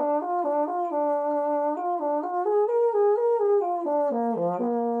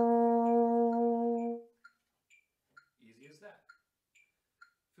 Easy as that.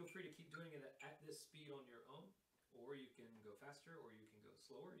 Feel free to keep doing it at this speed on your own, or you can go faster, or you can go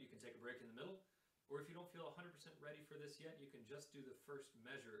slower. You can take a break in the middle, Or if you don't feel 100% ready for this yet, you can just do the first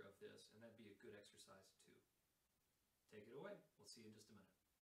measure of this, and that'd be a good exercise too. Take it away. We'll see you in just a minute.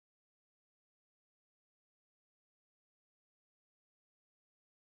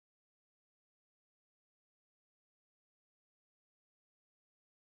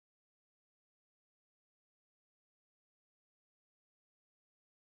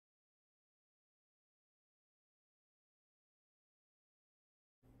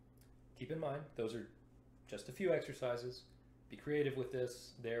 Keep in mind, those are just a few exercises. Be creative with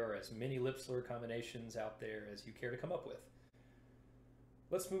this. There are as many lip slur combinations out there as you care to come up with.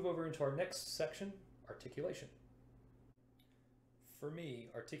 Let's move over into our next section, articulation. For me,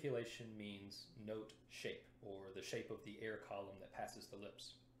 articulation means note shape, or the shape of the air column that passes the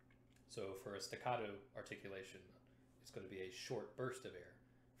lips. So for a staccato articulation, it's going to be a short burst of air.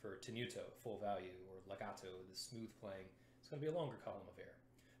 For tenuto, full value, or legato, the smooth playing, it's going to be a longer column of air.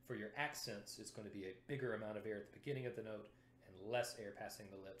 For your accents, it's going to be a bigger amount of air at the beginning of the note and less air passing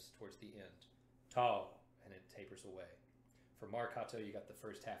the lips towards the end. Tau, and it tapers away. For marcato, you got the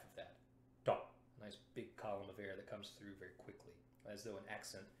first half of that. Da, a nice big column of air that comes through very quickly, as though an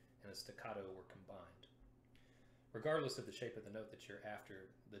accent and a staccato were combined. Regardless of the shape of the note that you're after,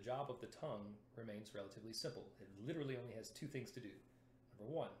 the job of the tongue remains relatively simple. It literally only has two things to do.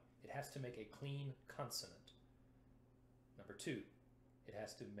 Number one, it has to make a clean consonant. Number two, it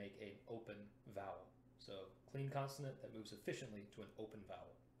has to make an open vowel. So clean consonant that moves efficiently to an open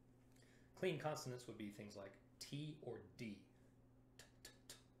vowel. Clean consonants would be things like T or D, t, t,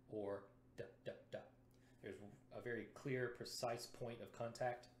 t, or d, d, d. There's a very clear, precise point of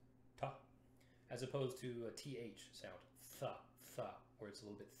contact, ta, as opposed to a TH sound, tha, tha, where it's a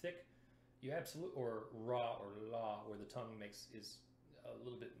little bit thick. You absolutely, or ra or la, where the tongue is a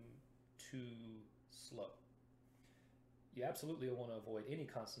little bit too slow. You absolutely want to avoid any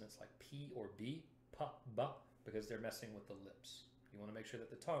consonants like P or B, pa, ba, because they're messing with the lips. You want to make sure that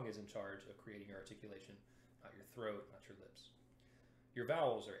the tongue is in charge of creating your articulation, not your throat, not your lips. Your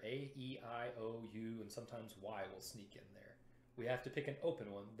vowels are A, E, I, O, U, and sometimes Y will sneak in there. We have to pick an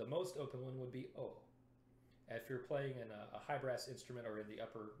open one. The most open one would be O. If you're playing in a high brass instrument or in the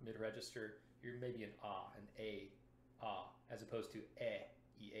upper mid register, you're maybe an A, as opposed to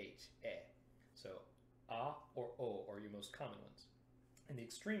E, H, So A or O are your most common ones. In the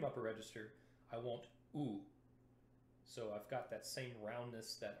extreme upper register, I want U. So I've got that same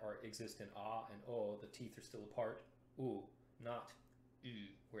roundness that exists in A and O. The teeth are still apart. U, not U,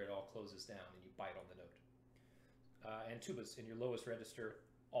 where it all closes down and you bite on the note. And tubas, in your lowest register,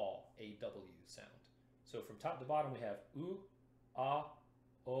 AW, A-W sound. So from top to bottom, we have U, A,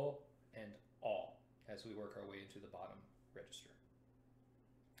 O, and AW as we work our way into the bottom register.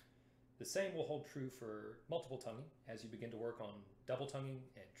 The same will hold true for multiple tonguing as you begin to work on double tonguing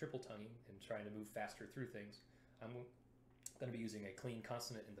and triple tonguing and trying to move faster through things. I'm going to be using a clean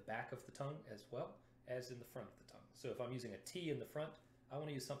consonant in the back of the tongue as well as in the front of the tongue. So if I'm using a T in the front, I want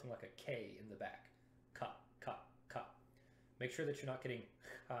to use something like a K in the back. Ka, ka, ka. Make sure that you're not getting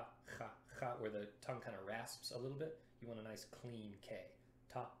ha, ha, ha, where the tongue kind of rasps a little bit. You want a nice clean K.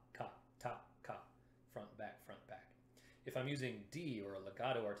 Ta, ka, ta, ka. Front, back, front, back. If I'm using D or a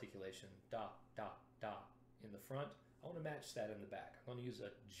legato articulation, da, da, da, in the front, I want to match that in the back. I'm going to use a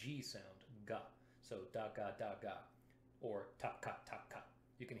G sound, ga. So da, ga, da, ga. Or ta, ka, ta, ka.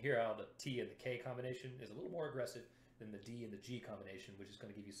 You can hear how the T and the K combination is a little more aggressive than the D and the G combination, which is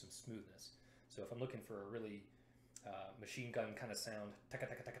going to give you some smoothness. So if I'm looking for a really machine gun kind of sound, taka,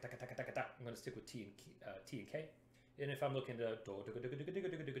 taka, taka, taka, taka, taka, taka, I'm going to stick with T and K. And if I'm looking to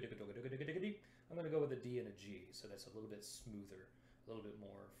I'm going to go with a D and a G, so that's a little bit smoother, a little bit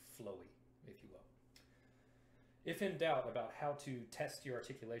more flowy, if you will. If in doubt about how to test your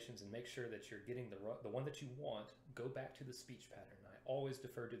articulations and make sure that you're getting the one that you want, go back to the speech pattern. I always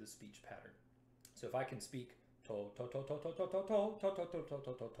defer to the speech pattern. So if I can speak to,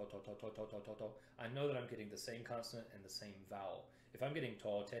 I know that I'm getting the same consonant and the same vowel. If I'm getting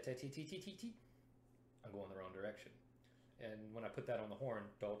to, te, te, ti, ti, ti, ti, ti, I'm going the wrong direction. And when I put that on the horn,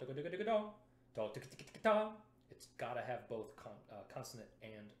 it's got to have both consonant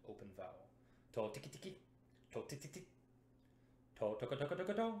and open vowel.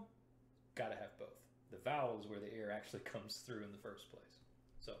 Got to have both. The vowel is where the air actually comes through in the first place.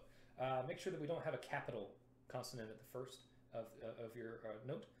 So make sure that we don't have a capital consonant at the first of your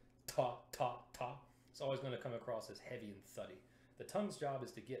note. Ta, ta, ta. It's always going to come across as heavy and thuddy. The tongue's job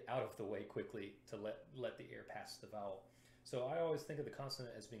is to get out of the way quickly to let the air pass the vowel. So I always think of the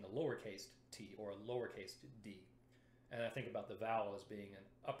consonant as being a lowercase t or a lowercase d. And I think about the vowel as being an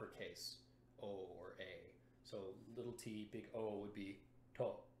uppercase O or A. So little t, big O would be to,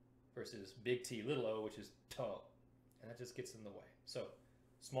 versus big T, little o, which is toe. And that just gets in the way. So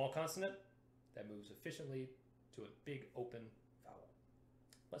small consonant that moves efficiently to a big open vowel.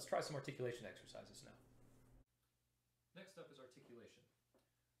 Let's try some articulation exercises now. Next up is articulation.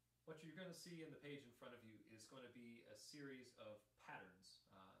 What you're going to see in the page in front of you is going to be a series of patterns.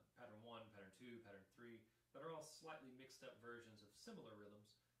 Pattern 1, pattern 2, pattern 3, that are all slightly mixed up versions of similar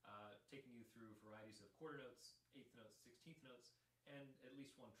rhythms, taking you through varieties of quarter notes, eighth notes, 16th notes, and at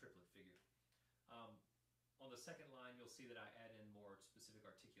least one triplet figure. On the second line, you'll see that I add in more specific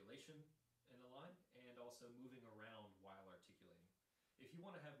articulation in the line and also moving around while articulating. If you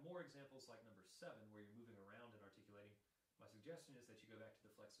want to have more examples like number 7, where you're moving around and articulating, my suggestion is that you go back to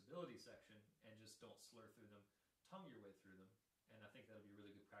the flexibility section and just don't slur through them, tongue your way through them, and I think that'll be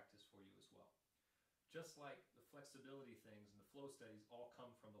really good practice for you as well. Just like the flexibility things and the flow studies all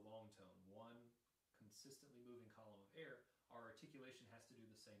come from the long tone, one consistently moving column of air, our articulation has to do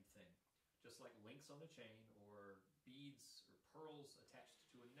the same thing. Just like links on a chain or beads or pearls attached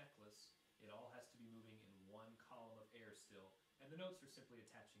to a necklace, it all has to be moving in one column of air still, and the notes are simply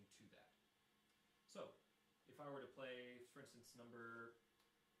attaching to that. So, if I were to play, for instance, number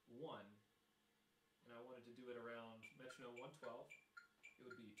 1, and I wanted to do it around metronome 112, it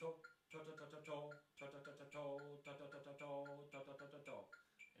would be to, to, to, to, to, to, to, to, to, to, to, to, to, to, to, to.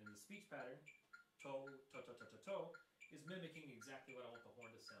 And in the speech pattern, to, to, to, to, to, to, is mimicking exactly what I want the horn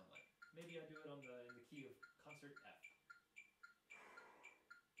to sound like. Maybe I do it in the key of concert F.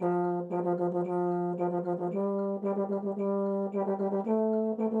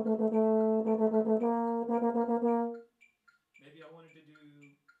 Maybe I wanted to do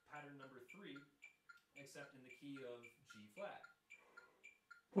pattern number 3, except in the key of G flat.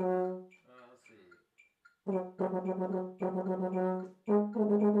 Let's see.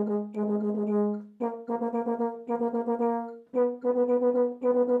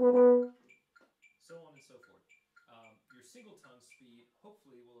 So on and so forth. Your single tongue speed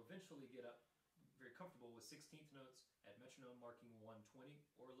hopefully will eventually get up very comfortable with 16th notes at metronome marking 120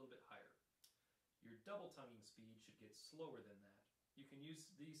 or a little bit higher. Your double tonguing speed should get slower than that. You can use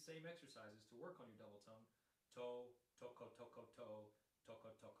these same exercises to work on your double tongue. To, toko, toko, to,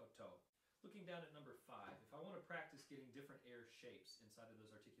 toko, toko, to. Looking down at number 5, if I want to practice getting different air shapes inside of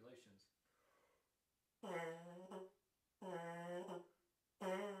those articulations, I'm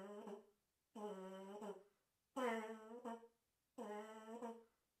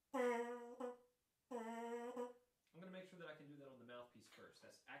going to make sure that I can do that on the mouthpiece first.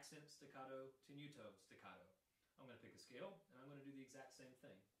 That's accent staccato, tenuto staccato. I'm going to pick a scale, and I'm going to do the exact same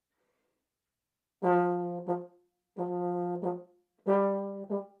thing. And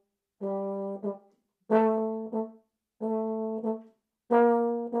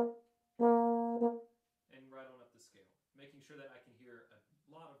right on up the scale, making sure that I can hear a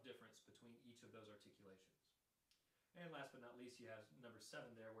lot of difference between each of those articulations. And last but not least, you have number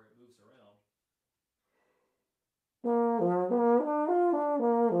 7 there where it moves around.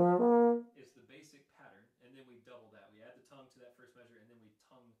 It's the basic pattern, and then we double that. We add the tongue to that first measure, and then we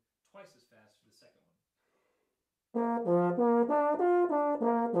tongue twice as fast for the second one.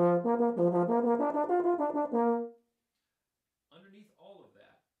 Underneath all of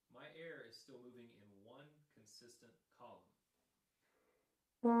that, my air is still moving in one consistent column.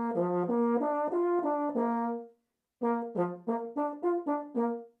 So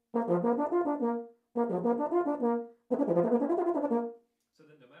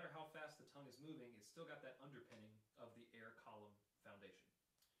that no matter how fast the tongue is moving, it's still got that underpinning of the air column foundation.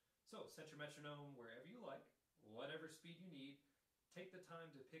 So set your metronome wherever you like, whatever speed you need. Take the time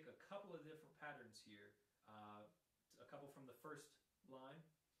to pick a couple of different patterns here, a couple from the first line,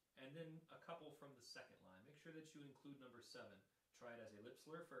 and then a couple from the second line. Make sure that you include number 7. Try it as a lip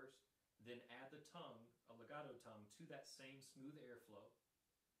slur first, then add the tongue, a legato tongue, to that same smooth airflow,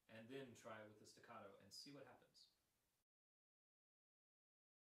 and then try it with the staccato and see what happens.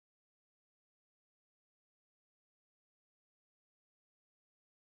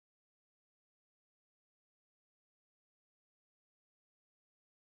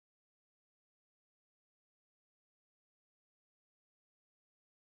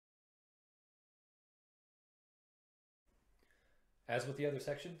 As with the other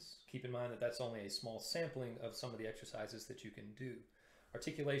sections, keep in mind that that's only a small sampling of some of the exercises that you can do.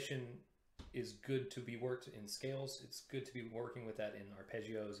 Articulation is good to be worked in scales. It's good to be working with that in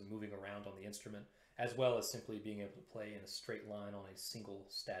arpeggios and moving around on the instrument, as well as simply being able to play in a straight line on a single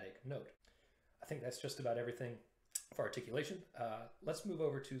static note. I think that's just about everything for articulation. Let's move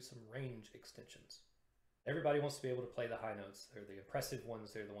over to some range extensions. Everybody wants to be able to play the high notes. They're the impressive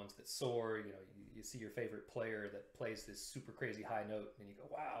ones. They're the ones that soar. You know, you see your favorite player that plays this super crazy high note and you go,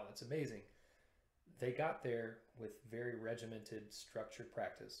 wow, that's amazing. They got there with very regimented, structured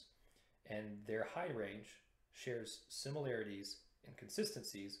practice, and their high range shares similarities and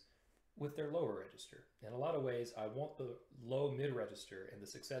consistencies with their lower register. In a lot of ways, I want the low mid register and the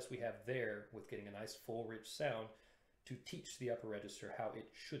success we have there with getting a nice full rich sound to teach the upper register how it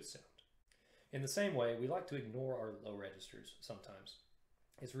should sound. In the same way, we like to ignore our low registers sometimes.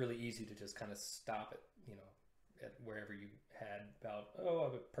 It's really easy to just kind of stop at, you know, at wherever you had about, oh,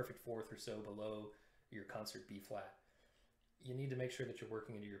 I'm a perfect fourth or so below your concert B flat. You need to make sure that you're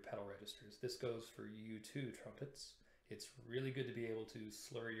working into your pedal registers. This goes for you too, trumpets. It's really good to be able to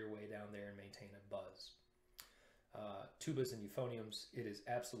slur your way down there and maintain a buzz. Tubas and euphoniums, it is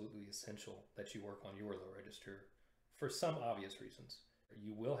absolutely essential that you work on your low register for some obvious reasons.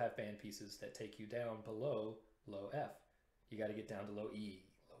 You will have band pieces that take you down below low F. You got to get down to low E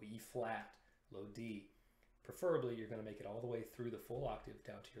flat, low D. Preferably, you're going to make it all the way through the full octave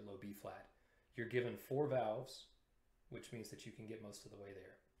down to your low B flat. You're given 4 valves, which means that you can get most of the way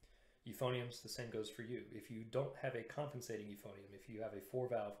there. Euphoniums, the same goes for you. If you don't have a compensating euphonium, if you have a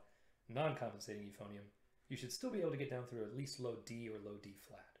 4-valve non-compensating euphonium, you should still be able to get down through at least low D or low D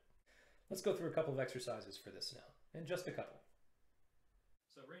flat. Let's go through a couple of exercises for this now, and just a couple.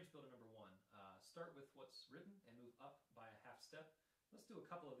 So range builder number 1, start with what's written and move up by a half step. Let's do a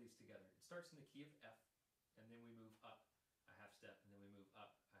couple of these together. It starts in the key of F, and then we move up a half step, and then we move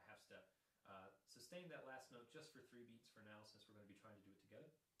up a half step. Sustain that last note just for 3 beats for now, since we're going to be trying to do it together.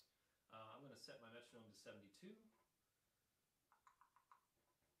 I'm going to set my metronome to 72.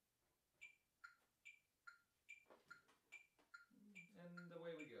 And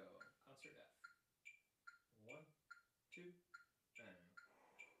away we go. Concert F. 1, 2, and...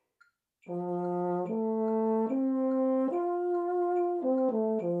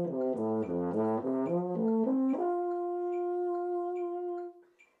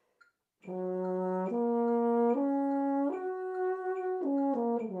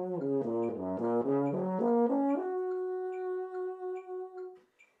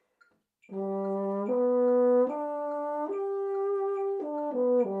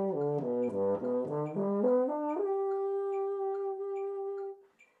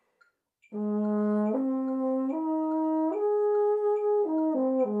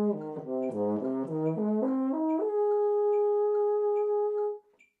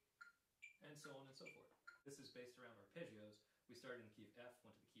 We started in the key of F,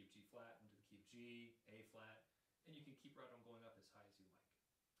 went to the key of G flat, went to the key of G, A flat, and you can keep right on going up as high as you like.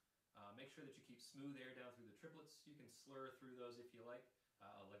 Make sure that you keep smooth air down through the triplets. You can slur through those if you like,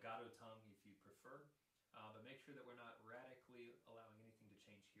 a legato tongue if you prefer, but make sure that we're not radically allowing anything to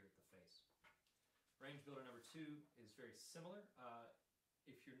change here at the face. Range builder number 2 is very similar.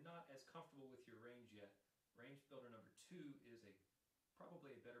 If you're not as comfortable with your range yet, range builder number 2 is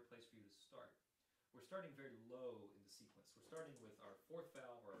probably a better place for you to start. We're starting very low in the sequence. We're starting with our 4th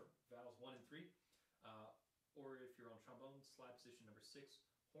valve, or valves 1 and 3, or if you're on trombone, slide position number 6.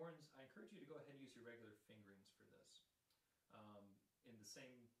 Horns, I encourage you to go ahead and use your regular fingerings for this. In the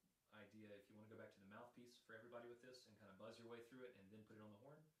same idea, if you want to go back to the mouthpiece for everybody with this and kind of buzz your way through it and then put it on the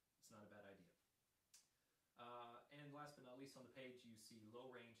horn, it's not a bad idea. And last but not least on the page, you see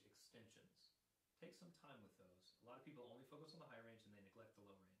low range extensions. Take some time with those. A lot of people only focus on the high range and they neglect the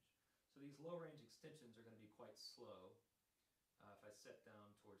low range. So these low range extensions are going to be quite slow. If I set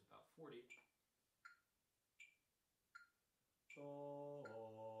down towards about 40.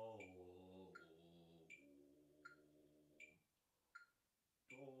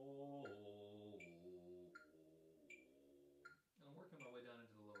 And I'm working my way down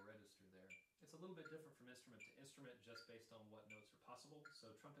into the low register there. It's a little bit different from instrument to instrument just based on what notes are possible.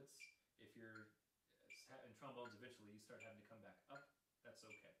 So trumpets, if you're in trombones eventually you start having to come back up, that's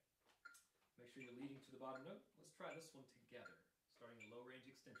okay. Make sure you're leading to the bottom note. Let's try this one together, starting at low range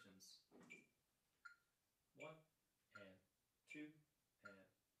extensions. 1 and 2 and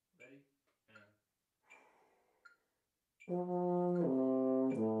ready and...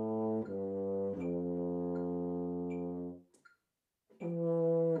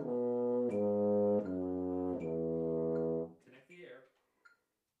 Connect the air.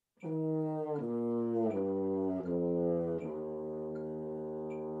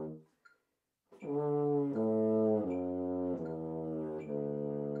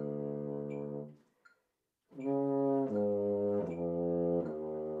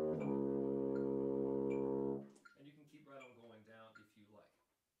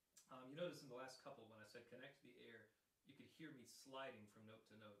 sliding from note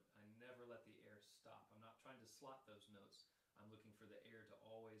to note. I never let the air stop. I'm not trying to slot those notes. I'm looking for the air to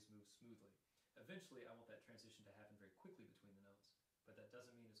always move smoothly. Eventually, I want that transition to happen very quickly between the notes, but that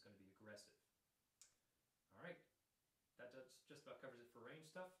doesn't mean it's going to be aggressive. All right, that just about covers it for range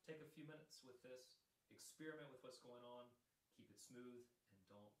stuff. Take a few minutes with this, experiment with what's going on, keep it smooth, and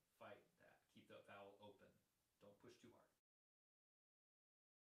don't fight that. Keep the vowel open. Don't push too hard.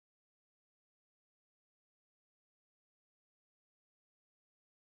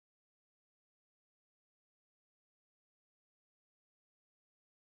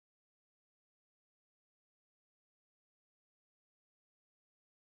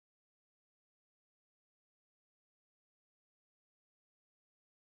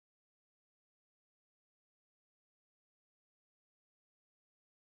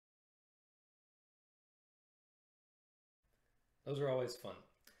 Those are always fun.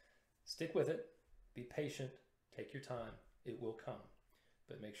 Stick with it, be patient, take your time, it will come.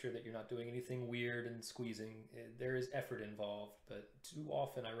 But make sure that you're not doing anything weird and squeezing. There is effort involved, but too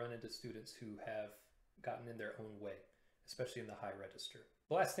often I run into students who have gotten in their own way, especially in the high register.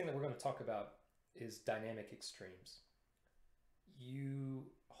 The last thing that we're going to talk about is dynamic extremes. You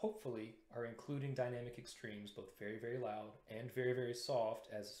hopefully are including dynamic extremes, both very, very loud and very, very soft,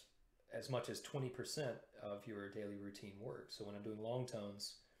 as much as 20% of your daily routine work. So when I'm doing long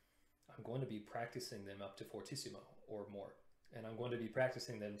tones, I'm going to be practicing them up to fortissimo or more. And I'm going to be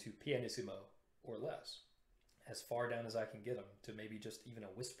practicing them to pianissimo or less, as far down as I can get them, to maybe just even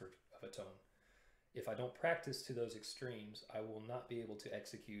a whisper of a tone. If I don't practice to those extremes, I will not be able to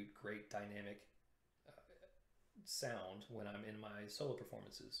execute great dynamic sound when I'm in my solo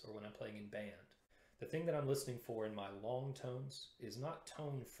performances or when I'm playing in band. The thing that I'm listening for in my long tones is not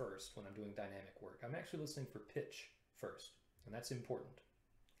tone first when I'm doing dynamic work. I'm actually listening for pitch first, and that's important.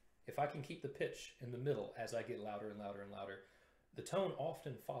 If I can keep the pitch in the middle as I get louder and louder and louder, the tone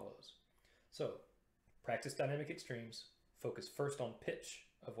often follows. So practice dynamic extremes, focus first on pitch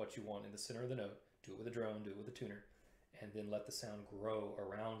of what you want in the center of the note, do it with a drone, do it with a tuner, and then let the sound grow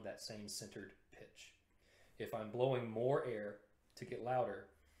around that same centered pitch. If I'm blowing more air to get louder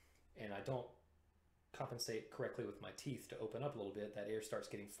and I don't compensate correctly with my teeth to open up a little bit, that air starts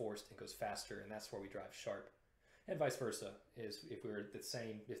getting forced and goes faster, and that's where we drive sharp. And vice versa, is if we're the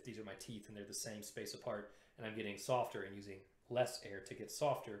same, if these are my teeth and they're the same space apart and I'm getting softer and using less air to get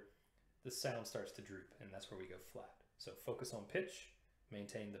softer, the sound starts to droop, and that's where we go flat. So focus on pitch,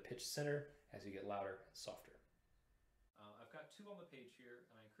 maintain the pitch center as you get louder and softer. I've got two on the page here,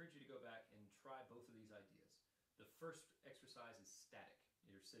 and I encourage you to go back and try both of these ideas. The first exercise is static.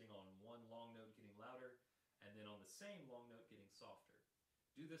 You're sitting on one long note getting louder, and then on the same long note getting softer.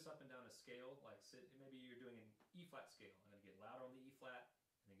 Do this up and down a scale, like maybe you're doing an E-flat scale. I'm going to get louder on the E-flat,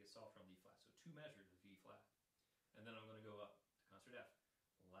 and then get softer on the E-flat. So 2 measures of E-flat. And then I'm going to go up to concert F,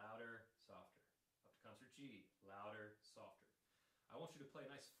 louder, softer. Up to concert G, louder, softer. I want you to play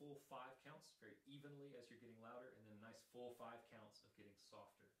nice full 5 counts very evenly as you're getting louder, and then nice full 5 counts of getting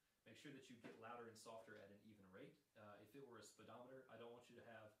softer. Make sure that you get louder and softer at an even rate. If it were a speedometer, I don't want you to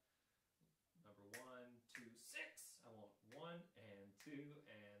have number 1, 2, 6. I want 1 and 2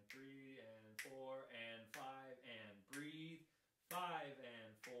 and 3 and 4 and 5 and breathe. 5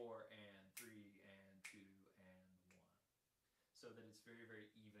 and 4 and 3 and 2 and 1. So that it's very, very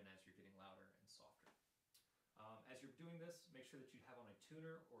even as you're getting louder and softer. As you're doing this, make sure that you have on a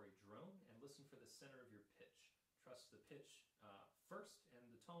tuner or a drone and listen for the center of your pitch. Trust the pitch first, and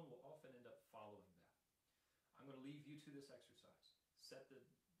the tone will often end up following that. I'm going to leave you to this exercise. Set the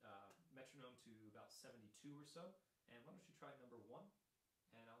metronome to about 72 or so, and why don't you try number 1,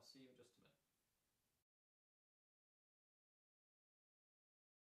 and I'll see you in just a minute.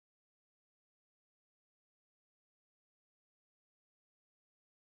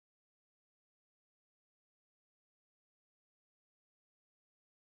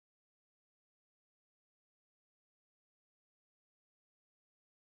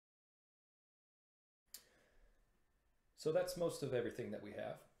 So that's most of everything that we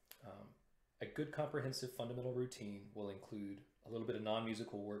have. A good comprehensive fundamental routine will include a little bit of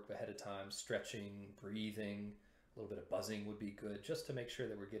non-musical work ahead of time, stretching, breathing, a little bit of buzzing would be good, just to make sure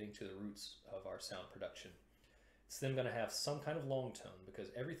that we're getting to the roots of our sound production. It's then going to have some kind of long tone, because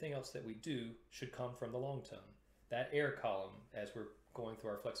everything else that we do should come from the long tone. That air column, as we're going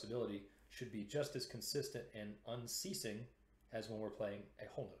through our flexibility, should be just as consistent and unceasing as when we're playing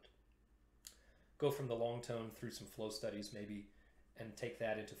a whole note. Go from the long tone through some flow studies maybe, and take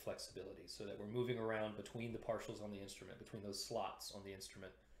that into flexibility so that we're moving around between the partials on the instrument, between those slots on the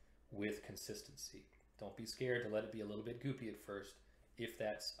instrument with consistency. Don't be scared to let it be a little bit goopy at first if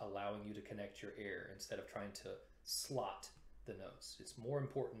that's allowing you to connect your air instead of trying to slot the notes. It's more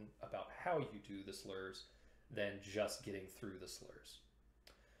important about how you do the slurs than just getting through the slurs.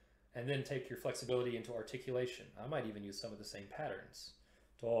 And then take your flexibility into articulation. I might even use some of the same patterns.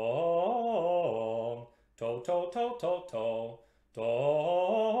 Tom, to, to, to, to, to,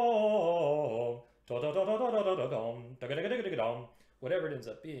 tom, whatever it ends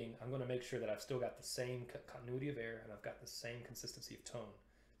up being, I'm going to make sure that I've still got the same continuity of air and I've got the same consistency of tone.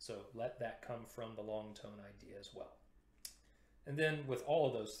 So let that come from the long tone idea as well. And then with all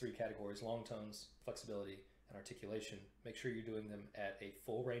of those three categories, long tones, flexibility, and articulation, make sure you're doing them at a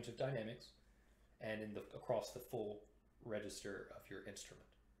full range of dynamics and across the full register of your instrument,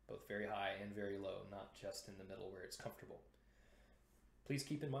 both very high and very low, not just in the middle where it's comfortable. Please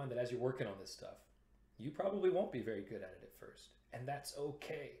keep in mind that as you're working on this stuff, you probably won't be very good at it at first, and that's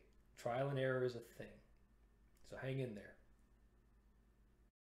okay. Trial and error is a thing, so hang in there.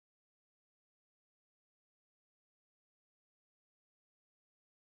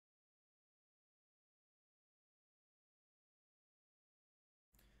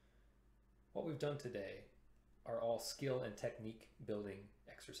 What we've done today are all skill and technique building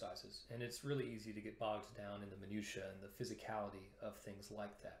exercises, and it's really easy to get bogged down in the minutiae and the physicality of things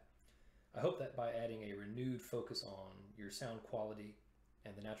like that. I hope that by adding a renewed focus on your sound quality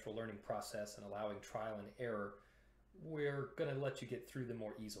and the natural learning process and allowing trial and error, we're going to let you get through them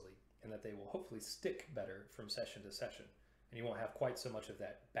more easily, and that they will hopefully stick better from session to session. And you won't have quite so much of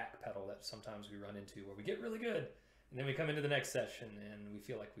that back pedal that sometimes we run into where we get really good and then we come into the next session and we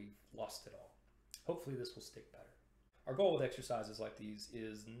feel like we've lost it all. Hopefully this will stick better. Our goal with exercises like these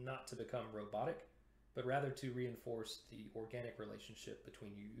is not to become robotic, but rather to reinforce the organic relationship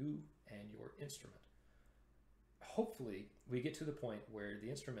between you and your instrument. Hopefully we get to the point where the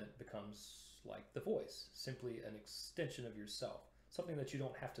instrument becomes like the voice, simply an extension of yourself, something that you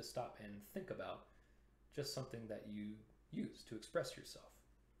don't have to stop and think about, just something that you use to express yourself.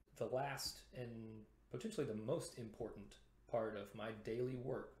 The last and potentially the most important part of my daily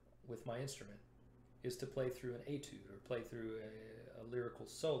work with my instrument is to play through an etude or play through a lyrical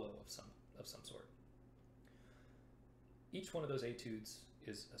solo of some sort. Each one of those etudes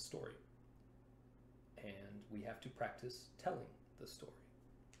is a story, and we have to practice telling the story.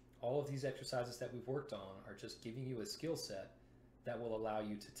 All of these exercises that we've worked on are just giving you a skill set that will allow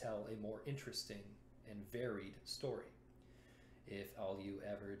you to tell a more interesting and varied story. If all you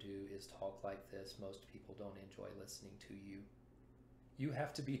ever do is talk like this, most people don't enjoy listening to you. You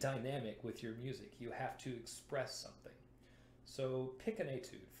have to be dynamic with your music. You have to express something. So pick an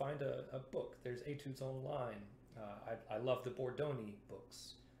etude, find a book. There's etudes online. I love the Bordoni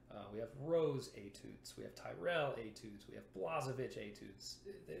books. We have Rose etudes, we have Tyrell etudes, we have Blazevich etudes.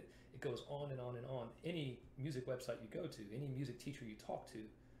 It goes on and on and on. Any music website you go to, any music teacher you talk to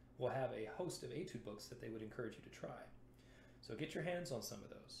will have a host of etude books that they would encourage you to try. So get your hands on some of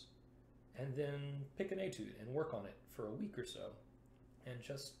those and then pick an etude and work on it for a week or so and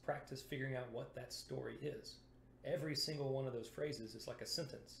just practice figuring out what that story is. Every single one of those phrases is like a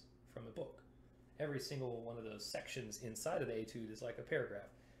sentence from a book. Every single one of those sections inside of the etude is like a paragraph.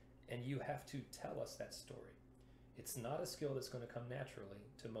 And you have to tell us that story. It's not a skill that's going to come naturally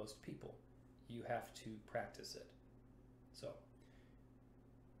to most people. You have to practice it. So,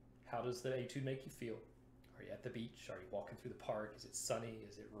 how does the etude make you feel? Are you at the beach? Are you walking through the park? Is it sunny?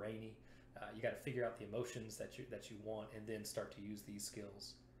 Is it rainy? You got to figure out the emotions that you want and then start to use these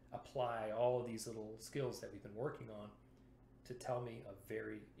skills. Apply all of these little skills that we've been working on to tell me a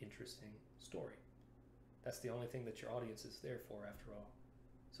very interesting story. That's the only thing that your audience is there for, after all.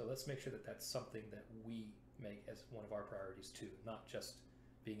 So let's make sure that that's something that we make as one of our priorities too, not just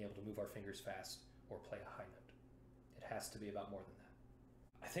being able to move our fingers fast or play a high note. It has to be about more than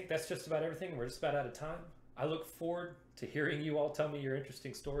that. I think that's just about everything. We're just about out of time. I look forward to hearing you all tell me your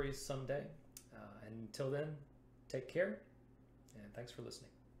interesting stories someday. And until then, take care, and thanks for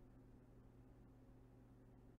listening.